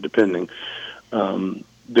promotion, depending.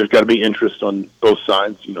 There's got to be interest on both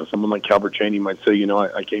sides. Someone like Calvert Chaney might say,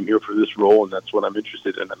 I came here for this role, and that's what I'm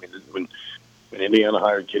interested in. I mean, when Indiana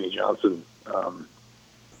hired Kenny Johnson,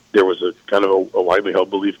 there was a kind of a widely held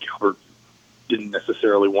belief Calvert didn't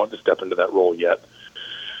necessarily want to step into that role yet.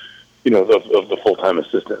 Of the full-time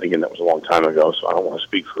assistant. Again, that was a long time ago, so I don't want to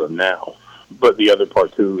speak for him now. But the other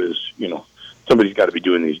part, too, is, somebody's got to be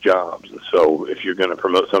doing these jobs. And so if you're going to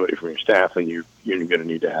promote somebody from your staff, then you're going to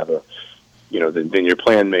need to have then your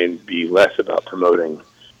plan may be less about promoting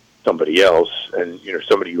somebody else and,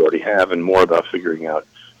 somebody you already have, and more about figuring out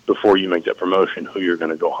before you make that promotion who you're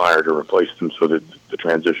going to go hire to replace them so that the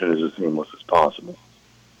transition is as seamless as possible.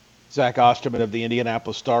 Zach Osterman of the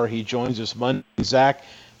Indianapolis Star, he joins us Monday. Zach,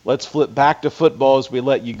 let's flip back to football as we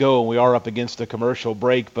let you go, and we are up against a commercial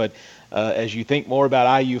break. But as you think more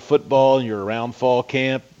about IU football and you're around fall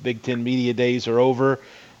camp, Big Ten media days are over,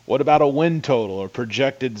 what about a win total or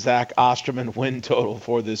projected Zach Osterman win total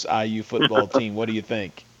for this IU football team? What do you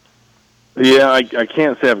think? Yeah, I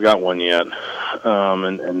can't say I've got one yet.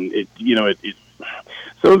 And it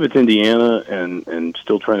some of it's Indiana and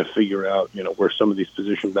still trying to figure out, where some of these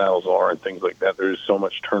position battles are and things like that. There's so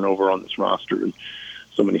much turnover on this roster and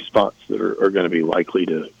so many spots that are going to be likely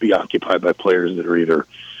to be occupied by players that are either,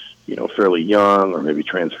 fairly young or maybe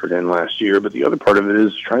transferred in last year. But the other part of it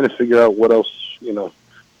is trying to figure out what else,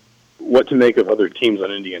 what to make of other teams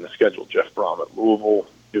on Indiana's schedule. Jeff Brom at Louisville,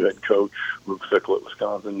 new head coach. Luke Fickle at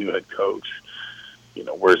Wisconsin, new head coach.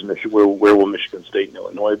 Where's Michigan? Where will Michigan State and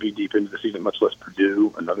Illinois be deep into the season? Much less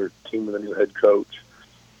Purdue, another team with a new head coach.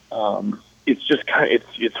 It's just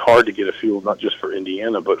it's hard to get a feel not just for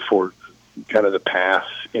Indiana, but for kind of the path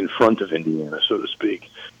in front of Indiana, so to speak.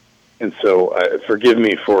 And so, forgive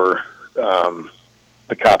me for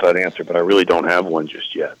the cop-out answer, but I really don't have one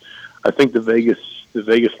just yet. I think the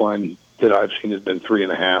Vegas line that I've seen has been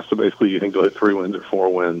 3.5. So basically, you think they'll hit 3 wins or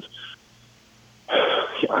 4 wins.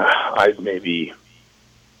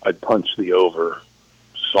 I'd punch the over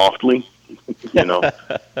softly, but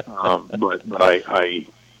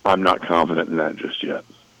I'm not confident in that just yet.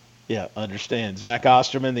 Yeah, understand. Zach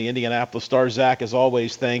Osterman, the Indianapolis Star. Zach, as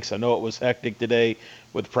always, thanks. I know it was hectic today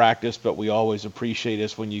with practice, but we always appreciate you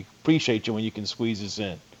when you can squeeze us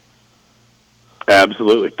in.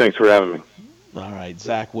 Absolutely. Thanks for having me. All right,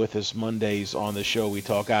 Zach with us Mondays on the show. We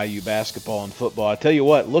talk IU basketball and football. I tell you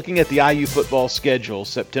what, looking at the IU football schedule,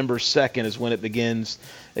 September 2nd is when it begins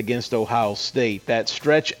against Ohio State. That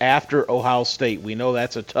stretch after Ohio State, we know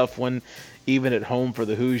that's a tough one, even at home for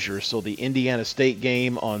the Hoosiers. So the Indiana State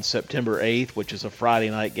game on September 8th, which is a Friday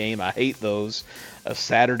night game. I hate those. A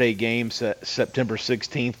Saturday game, September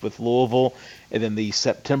 16th with Louisville. And then the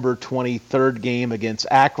September 23rd game against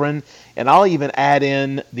Akron. And I'll even add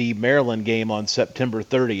in the Maryland game on September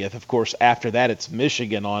 30th. Of course, after that, it's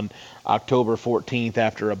Michigan on October 14th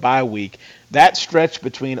after a bye week. That stretch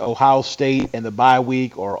between Ohio State and the bye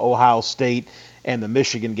week, or Ohio State and the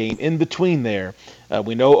Michigan game, in between there,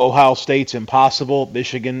 we know Ohio State's impossible.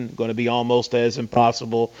 Michigan going to be almost as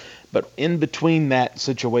impossible. But in between that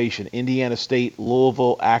situation, Indiana State,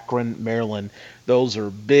 Louisville, Akron, Maryland, those are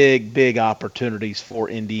big, big opportunities for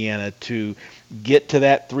Indiana to get to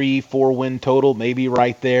that 3-4 win total, maybe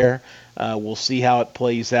right there. We'll see how it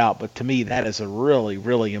plays out. But to me, that is a really,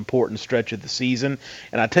 really important stretch of the season.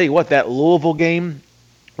 And I tell you what, that Louisville game,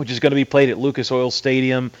 which is going to be played at Lucas Oil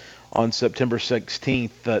Stadium on September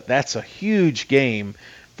 16th, that's a huge game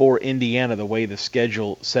for Indiana the way the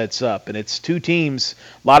schedule sets up. And it's two teams,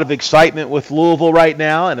 a lot of excitement with Louisville right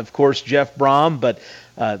now, and of course Jeff Brom, but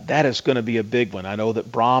that is going to be a big one. I know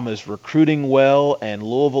that Brom is recruiting well, and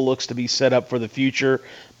Louisville looks to be set up for the future,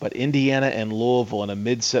 but Indiana and Louisville in a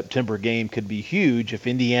mid-September game could be huge if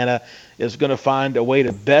Indiana is going to find a way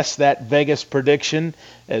to best that Vegas prediction,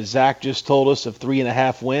 as Zach just told us, of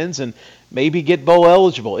 3.5 wins, and maybe get bowl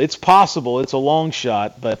eligible. It's possible. It's a long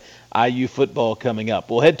shot, but IU football coming up.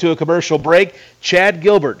 We'll head to a commercial break. Chad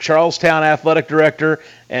Gilbert, Charlestown Athletic Director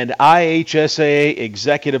and IHSAA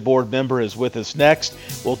Executive Board member, is with us next.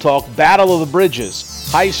 We'll talk Battle of the Bridges,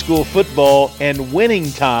 high school football, and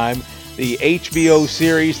Winning Time, the HBO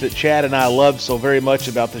series that Chad and I love so very much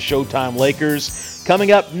about the Showtime Lakers,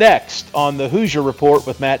 coming up next on the Hoosier Report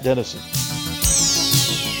with Matt Dennison.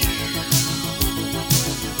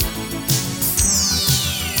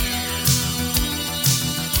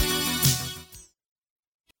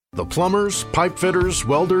 The plumbers, pipe fitters,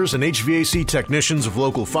 welders, and HVAC technicians of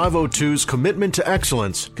Local 502's commitment to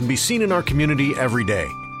excellence can be seen in our community every day.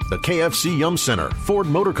 The KFC Yum Center, Ford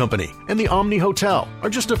Motor Company, and the Omni Hotel are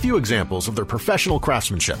just a few examples of their professional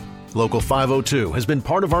craftsmanship. Local 502 has been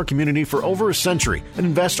part of our community for over a century and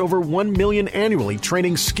invests over $1 million annually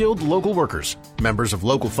training skilled local workers. Members of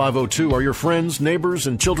Local 502 are your friends, neighbors,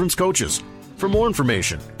 and children's coaches. For more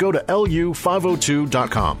information, go to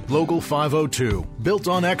lu502.com. Local 502, built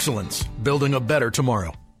on excellence, building a better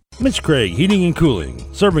tomorrow. Mitch Craig Heating and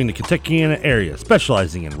Cooling, serving the Kentuckiana area,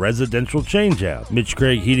 specializing in residential changeout. Mitch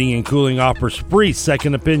Craig Heating and Cooling offers free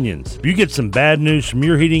second opinions. If you get some bad news from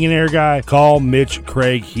your heating and air guy, call Mitch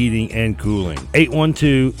Craig Heating and Cooling.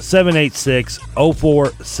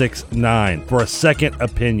 812-786-0469 for a second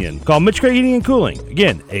opinion. Call Mitch Craig Heating and Cooling.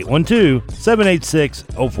 Again,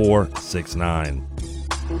 812-786-0469.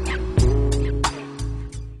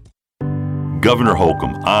 Governor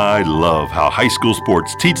Holcomb, I love how high school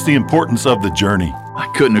sports teach the importance of the journey. I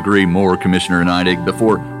couldn't agree more, Commissioner Neidig.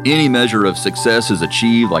 Before any measure of success is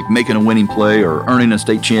achieved, like making a winning play or earning a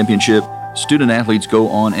state championship, student athletes go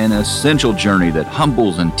on an essential journey that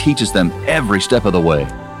humbles and teaches them every step of the way.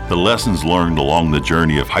 The lessons learned along the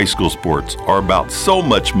journey of high school sports are about so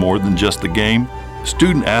much more than just the game.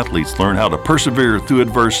 Student athletes learn how to persevere through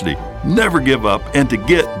adversity, never give up, and to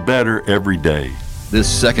get better every day. This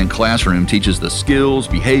second classroom teaches the skills,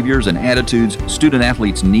 behaviors, and attitudes student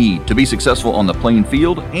athletes need to be successful on the playing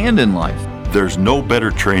field and in life. There's no better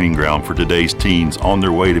training ground for today's teens on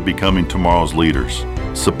their way to becoming tomorrow's leaders.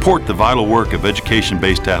 Support the vital work of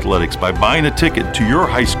education-based athletics by buying a ticket to your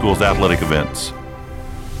high school's athletic events.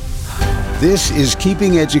 This is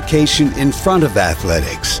keeping education in front of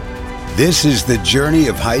athletics. This is the journey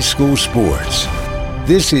of high school sports.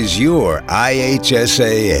 This is your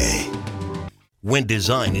IHSAA. When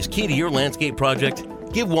design is key to your landscape project,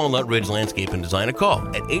 give Walnut Ridge Landscape and Design a call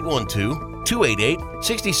at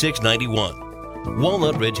 812-288-6691.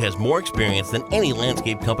 Walnut Ridge has more experience than any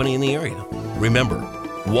landscape company in the area. Remember,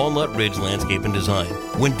 Walnut Ridge Landscape and Design,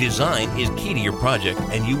 when design is key to your project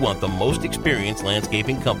and you want the most experienced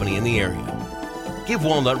landscaping company in the area. Give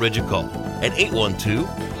Walnut Ridge a call at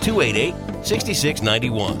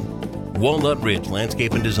 812-288-6691. Walnut Ridge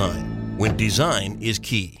Landscape and Design, when design is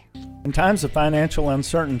key. In times of financial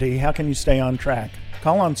uncertainty, how can you stay on track?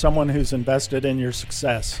 Call on someone who's invested in your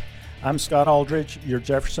success. I'm Scott Aldridge, your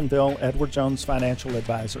Jeffersonville Edward Jones financial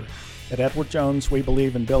advisor. At Edward Jones, we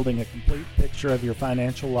believe in building a complete picture of your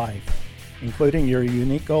financial life, including your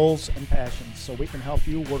unique goals and passions, so we can help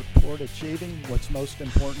you work toward achieving what's most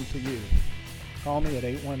important to you. Call me at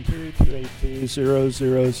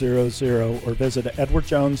 812-282-0000 or visit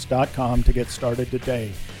edwardjones.com to get started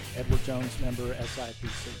today. Edward Jones, member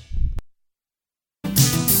SIPC.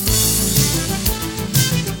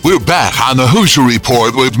 We're back on the Hoosier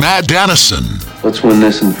Report with Matt Dennison. Let's win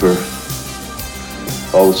this one for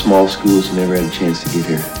all the small schools who never had a chance to get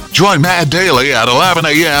here. Join Matt daily at 11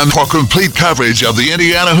 a.m. for complete coverage of the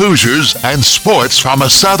Indiana Hoosiers and sports from a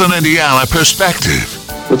Southern Indiana perspective.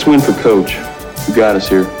 Let's win for Coach, who got us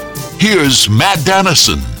here. Here's Matt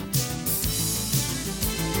Dennison.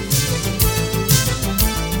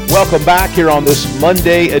 Welcome back here on this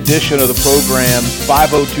Monday edition of the program.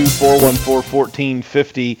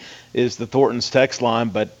 502-414-1450 is the Thornton's text line,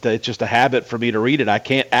 but it's just a habit for me to read it. I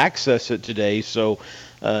can't access it today, so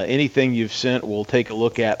anything you've sent we'll take a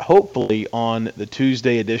look at, hopefully, on the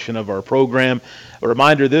Tuesday edition of our program. A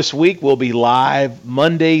reminder, this week we'll be live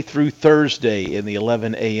Monday through Thursday in the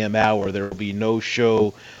 11 a.m. hour. There will be no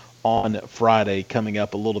show on Friday, coming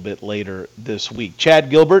up a little bit later this week.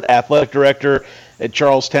 Chad Gilbert, Athletic Director at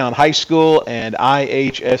Charlestown High School and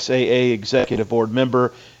IHSAA Executive Board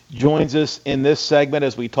member, joins us in this segment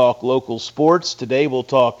as we talk local sports. Today we'll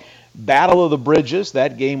talk Battle of the Bridges.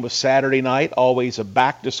 That game was Saturday night, always a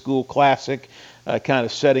back-to-school classic, kind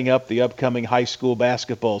of setting up the upcoming high school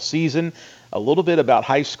basketball season. A little bit about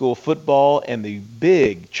high school football and the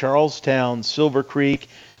big Charlestown-Silver Creek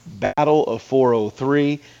Battle of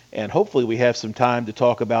 403. And hopefully we have some time to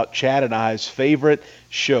talk about Chad and I's favorite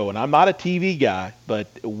show. And I'm not a TV guy, but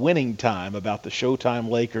Winning Time about the Showtime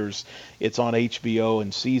Lakers. It's on HBO,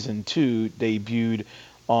 and Season 2 debuted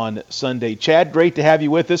on Sunday. Chad, great to have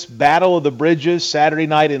you with us. Battle of the Bridges, Saturday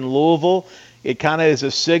night in Louisville. It kind of is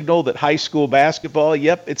a signal that high school basketball,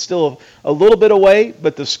 yep, it's still a little bit away,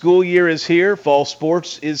 but the school year is here. Fall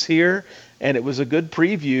sports is here. And it was a good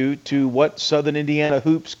preview to what Southern Indiana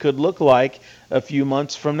hoops could look like a few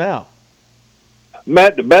months from now.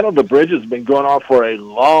 Matt, the Battle of the Bridges has been going on for a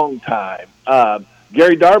long time.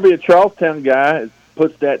 Gary Darby, a Charlestown guy,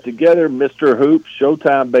 puts that together. Mr. Hoops,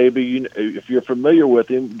 Showtime, baby. If you're familiar with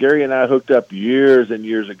him, Gary and I hooked up years and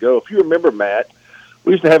years ago. If you remember, Matt,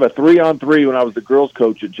 we used to have a 3-on-3 when I was the girls'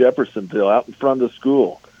 coach at Jeffersonville out in front of the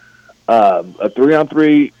school. A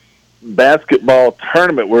 3-on-3 basketball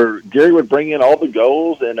tournament where Gary would bring in all the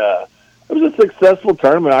goals, and it was a successful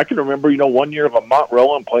tournament. I can remember, 1 year of a Mont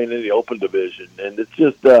Rowan playing in the open division, and it's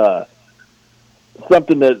just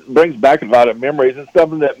something that brings back a lot of memories, and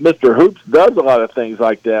something that Mr. Hoops does a lot of things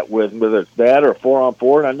like that with, whether it's that or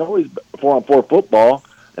 4-on-4, and I know he's 4-on-4 football,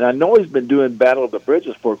 and I know he's been doing Battle of the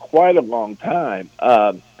Bridges for quite a long time.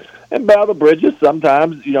 And Battle of the Bridges,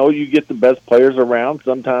 sometimes, you get the best players around,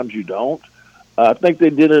 sometimes you don't. I think they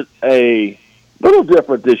did it a little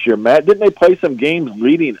different this year, Matt. Didn't they play some games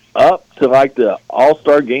leading up to, the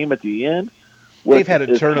All-Star game at the end? They've had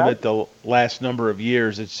a tournament the last number of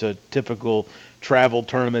years. It's a typical travel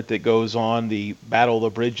tournament that goes on. The Battle of the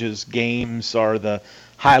Bridges games are the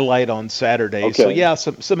highlight on Saturday. Okay. So, yeah,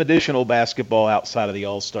 some additional basketball outside of the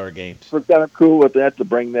All-Star games. We're kind of cool with that to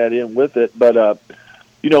bring that in with it. But,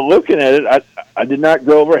 looking at it, I did not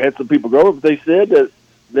go over. I had some people go over, but they said that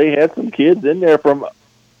they had some kids in there from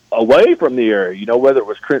away from the area, whether it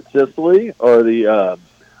was Trent Sicily or the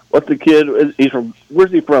what's the kid?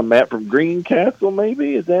 Where's he from, Matt? From Greencastle,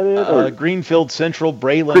 maybe? Is that it? Greenfield Central,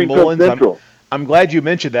 Braylon Mullins. I'm glad you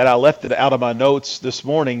mentioned that. I left it out of my notes this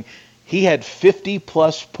morning. He had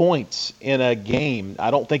 50-plus points in a game.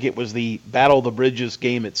 I don't think it was the Battle of the Bridges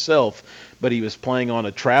game itself, but he was playing on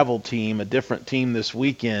a travel team, a different team this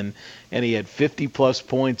weekend, and he had 50-plus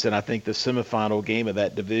points in, I think, the semifinal game of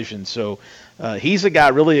that division. So he's a guy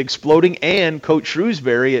really exploding, and Coach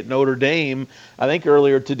Shrewsbury at Notre Dame, I think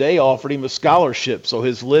earlier today, offered him a scholarship. So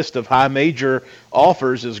his list of high major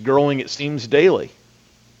offers is growing, it seems, daily.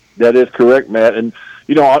 That is correct, Matt. And,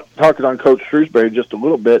 talking on Coach Shrewsbury just a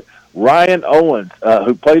little bit, Ryan Owens,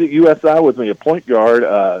 who played at USI with me, a point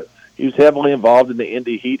guard, he was heavily involved in the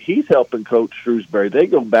Indy Heat. He's helping Coach Shrewsbury. They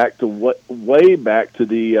go back to way back to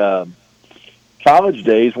the college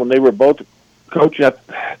days when they were both coaching.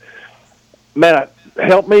 Man,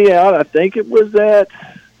 help me out. I think it was at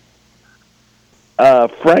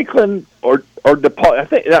Franklin or DePaul.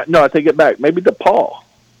 I take it back. Maybe DePaul.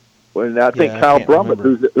 When I think Kyle Brummett,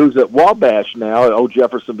 who's at Wabash now, an old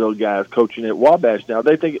Jeffersonville guy, is coaching at Wabash now.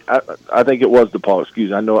 I think it was DePaul.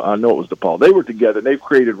 Excuse me, I know it was DePaul. They were together. They've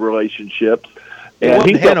created relationships. It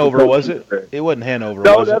wasn't Hanover, was it? It wasn't Hanover.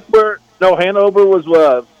 No, Hanover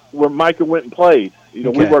was where Micah went and played. We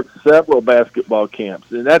worked several basketball camps,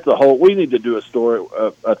 and that's we need to do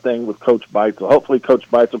a thing with Coach Beitzel. Hopefully, Coach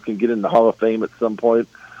Beitzel can get in the Hall of Fame at some point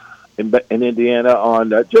in Indiana on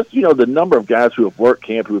just the number of guys who have worked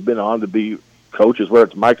camp who have been on to be coaches, whether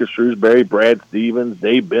it's Micah Shrewsbury, Brad Stevens,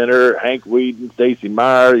 Dave Benner, Hank Whedon, Stacy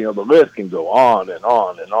Meyer. The list can go on and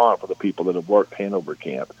on and on for the people that have worked Hanover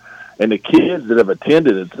camp and the kids that have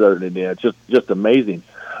attended in Southern Indiana. It's just amazing.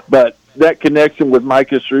 But that connection with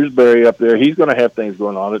Micah Shrewsbury up there, he's going to have things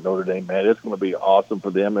going on at Notre Dame, man. It's going to be awesome for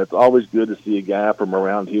them. It's always good to see a guy from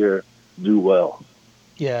around here do well.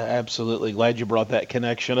 Yeah, absolutely. Glad you brought that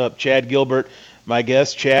connection up. Chad Gilbert, my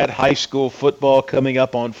guest. Chad, high school football coming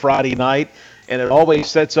up on Friday night, and it always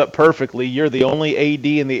sets up perfectly. You're the only AD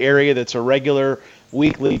in the area that's a regular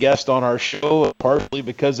weekly guest on our show, partly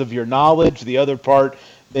because of your knowledge. The other part,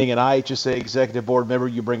 being an IHSA executive board member,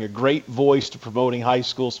 you bring a great voice to promoting high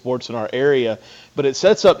school sports in our area. But it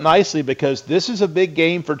sets up nicely because this is a big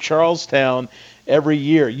game for Charlestown every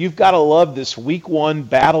year. You've got to love this Week 1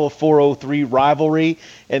 Battle of 403 rivalry.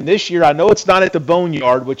 And this year, I know it's not at the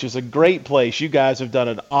Boneyard, which is a great place. You guys have done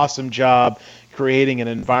an awesome job creating an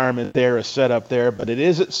environment there, a setup there. But it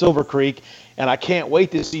is at Silver Creek, and I can't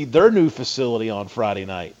wait to see their new facility on Friday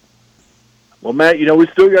night. Well, Matt, we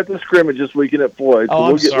still got the scrimmage this weekend at Floyd. So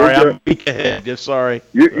I'm sorry. I'm a week ahead. Just sorry.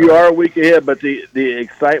 You are a week ahead, but the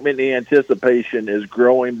excitement, the anticipation is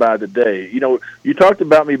growing by the day. You talked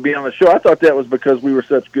about me being on the show. I thought that was because we were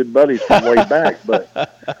such good buddies from way back, but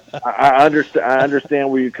I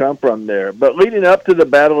understand where you come from there. But leading up to the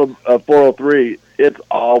Battle of 403, it's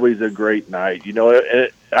always a great night.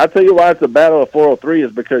 I'll tell you why it's a Battle of 403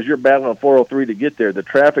 is because you're battling 403 to get there. The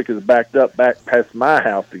traffic is backed up back past my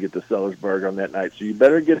house to get to Sellersburg on that night, so you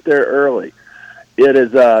better get there early. It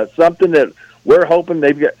is something that we're hoping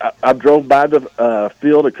they've got. I drove by the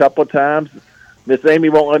field a couple of times. Miss Amy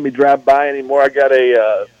won't let me drive by anymore. I got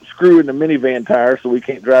a screw in the minivan tire, so we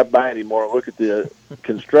can't drive by anymore and look at the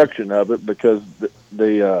construction of it because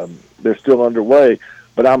they're still underway.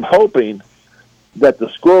 But I'm hoping that the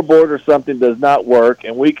scoreboard or something does not work,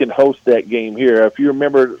 and we can host that game here. If you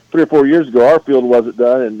remember 3 or 4 years ago, our field wasn't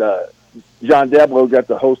done, and John Dablow got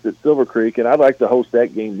to host at Silver Creek, and I'd like to host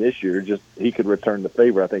that game this year. Just he could return the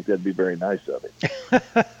favor. I think that'd be very nice of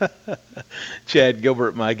him. Chad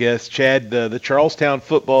Gilbert, my guest. Chad, the Charlestown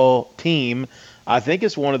football team, I think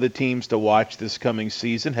is one of the teams to watch this coming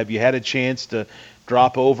season. Have you had a chance to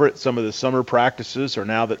drop over at some of the summer practices, or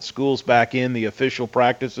now that school's back in, the official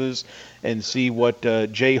practices, and see what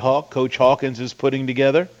Coach Hawkins is putting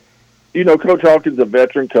together? Coach Hawkins is a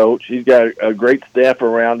veteran coach. He's got a great staff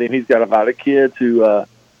around him. He's got a lot of kids who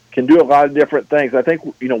can do a lot of different things. I think,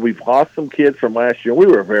 we've lost some kids from last year. We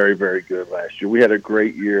were very, very good last year. We had a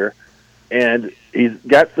great year, and he's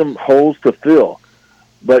got some holes to fill.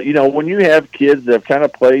 But, when you have kids that have kind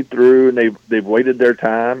of played through and they've waited their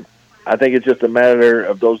time, I think it's just a matter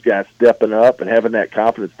of those guys stepping up and having that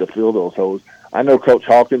confidence to fill those holes. I know Coach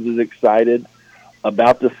Hawkins is excited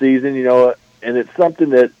about the season, and it's something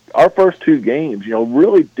that our first 2 games,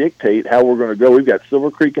 really dictate how we're going to go. We've got Silver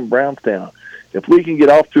Creek and Brownstown. If we can get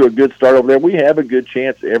off to a good start over there, we have a good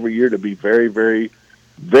chance every year to be very, very,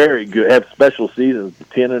 very good, have special seasons,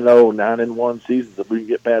 10-0, 9-1 seasons, if we can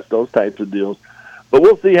get past those types of deals. But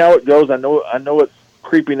we'll see how it goes. I know it's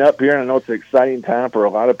creeping up here, and I know it's an exciting time for a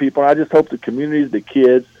lot of people. I just hope the communities, the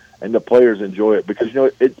kids, and the players enjoy it because,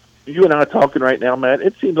 you and I are talking right now, Matt.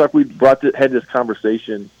 It seems like we had this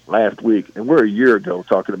conversation last week, and we're a year ago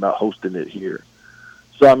talking about hosting it here.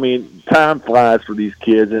 So, time flies for these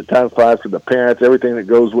kids, and time flies for the parents, everything that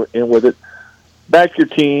goes in with it. Back your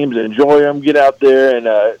teams, enjoy them, get out there,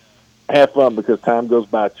 and have fun because time goes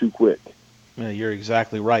by too quick. Yeah, you're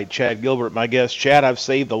exactly right. Chad Gilbert, my guest. Chad, I've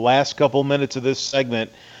saved the last couple minutes of this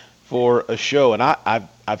segment for a show, and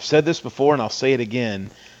I've said this before, and I'll say it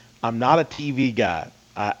again. I'm not a TV guy.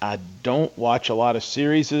 I don't watch a lot of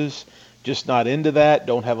series, just not into that,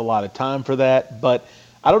 don't have a lot of time for that. But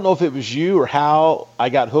I don't know if it was you or how I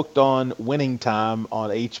got hooked on Winning Time on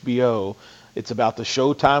HBO. It's about the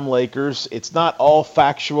Showtime Lakers. It's not all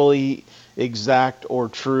factually exact or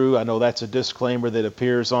true. I know that's a disclaimer that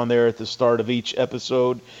appears on there at the start of each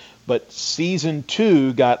episode. But Season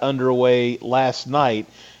 2 got underway last night,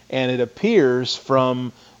 and it appears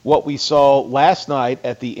from what we saw last night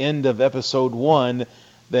at the end of Episode 1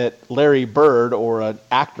 that Larry Bird, or an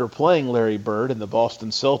actor playing Larry Bird, and the Boston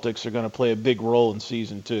Celtics are going to play a big role in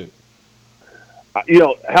Season 2.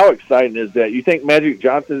 How exciting is that? You think Magic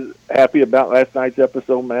Johnson's happy about last night's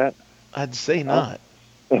episode, Matt? I'd say not.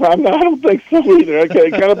 I don't think so either. I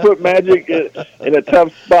kind of put Magic in a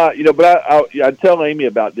tough spot, but I'd tell Amy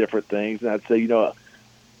about different things, and I'd say,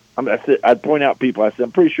 I'd point out people. I said,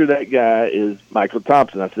 I'm pretty sure that guy is Michael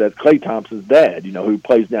Thompson. I said, that's Klay Thompson's dad, who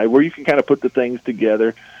plays now, where you can kind of put the things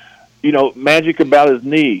together. Magic about his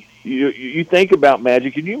knee. You think about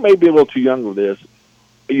Magic, and you may be a little too young for this.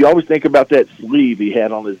 You always think about that sleeve he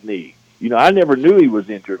had on his knee. I never knew he was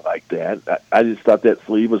injured like that. I just thought that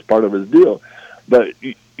sleeve was part of his deal. But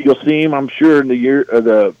you'll see him, I'm sure, in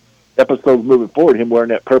the episodes moving forward, him wearing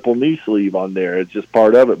that purple knee sleeve on there. It's just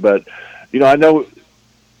part of it. But, I know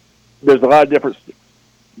there's a lot of different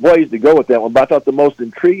ways to go with that one, but I thought the most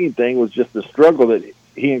intriguing thing was just the struggle that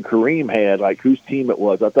he and Kareem had, like whose team it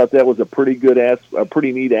was. I thought that was a pretty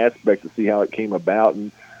neat aspect to see how it came about,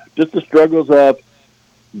 and just the struggles of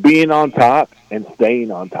being on top and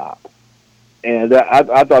staying on top. And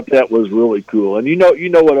I thought that was really cool. And you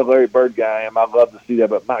know what a Larry Bird guy I am. I love to see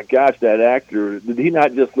that. But my gosh, that actor, did he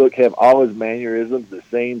not just have all his mannerisms, the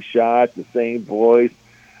same shots, the same voice?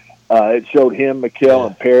 It showed him, Mikkel,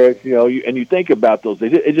 and Paris. And you think about those.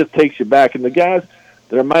 It just takes you back. And the guys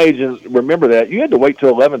that are my age remember that. You had to wait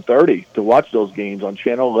till 11:30 to watch those games on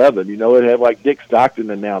Channel 11. It had like Dick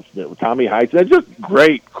Stockton announcing it with Tommy Heights. It's just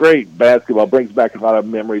great basketball. Brings back a lot of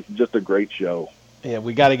memories. Just a great show. Yeah,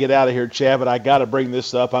 we got to get out of here, Chad, but I got to bring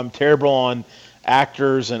this up. I'm terrible on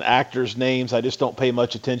actors and actors' names. I just don't pay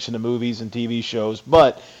much attention to movies and TV shows.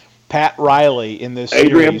 But Pat Riley in this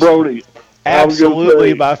Adrian series, Brody.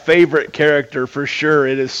 absolutely my favorite character for sure.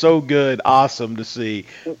 It is so good, awesome to see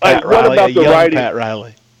Pat Riley, a young writing? Pat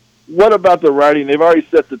Riley. What about the writing? They've already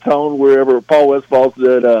set the tone wherever Paul Westphal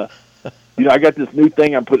said, I got this new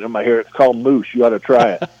thing I'm putting in my hair. It's called mousse. You ought to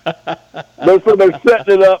try it. So they're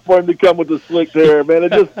setting it up for him to come with the slick hair, man.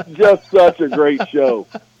 It's just such a great show.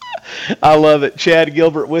 I love it. Chad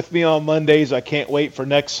Gilbert with me on Mondays. I can't wait for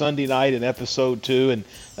next Sunday night in episode 2, and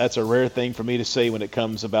that's a rare thing for me to say when it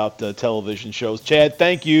comes about television shows. Chad,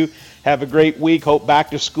 thank you. Have a great week. Hope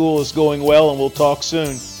back to school is going well, and we'll talk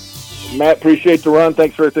soon. Matt, appreciate the run.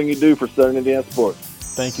 Thanks for everything you do for Southern Indiana sports.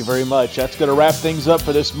 Thank you very much. That's going to wrap things up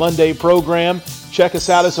for this Monday program. Check us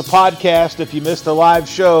out as a podcast if you missed a live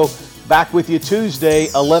show. Back with you Tuesday,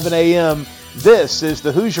 11 a.m. This is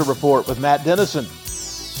the Hoosier Report with Matt Dennison.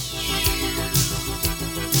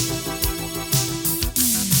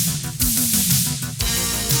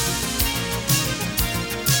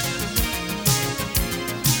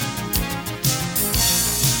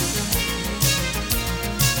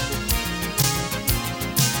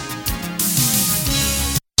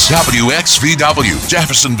 WXVW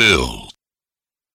Jeffersonville.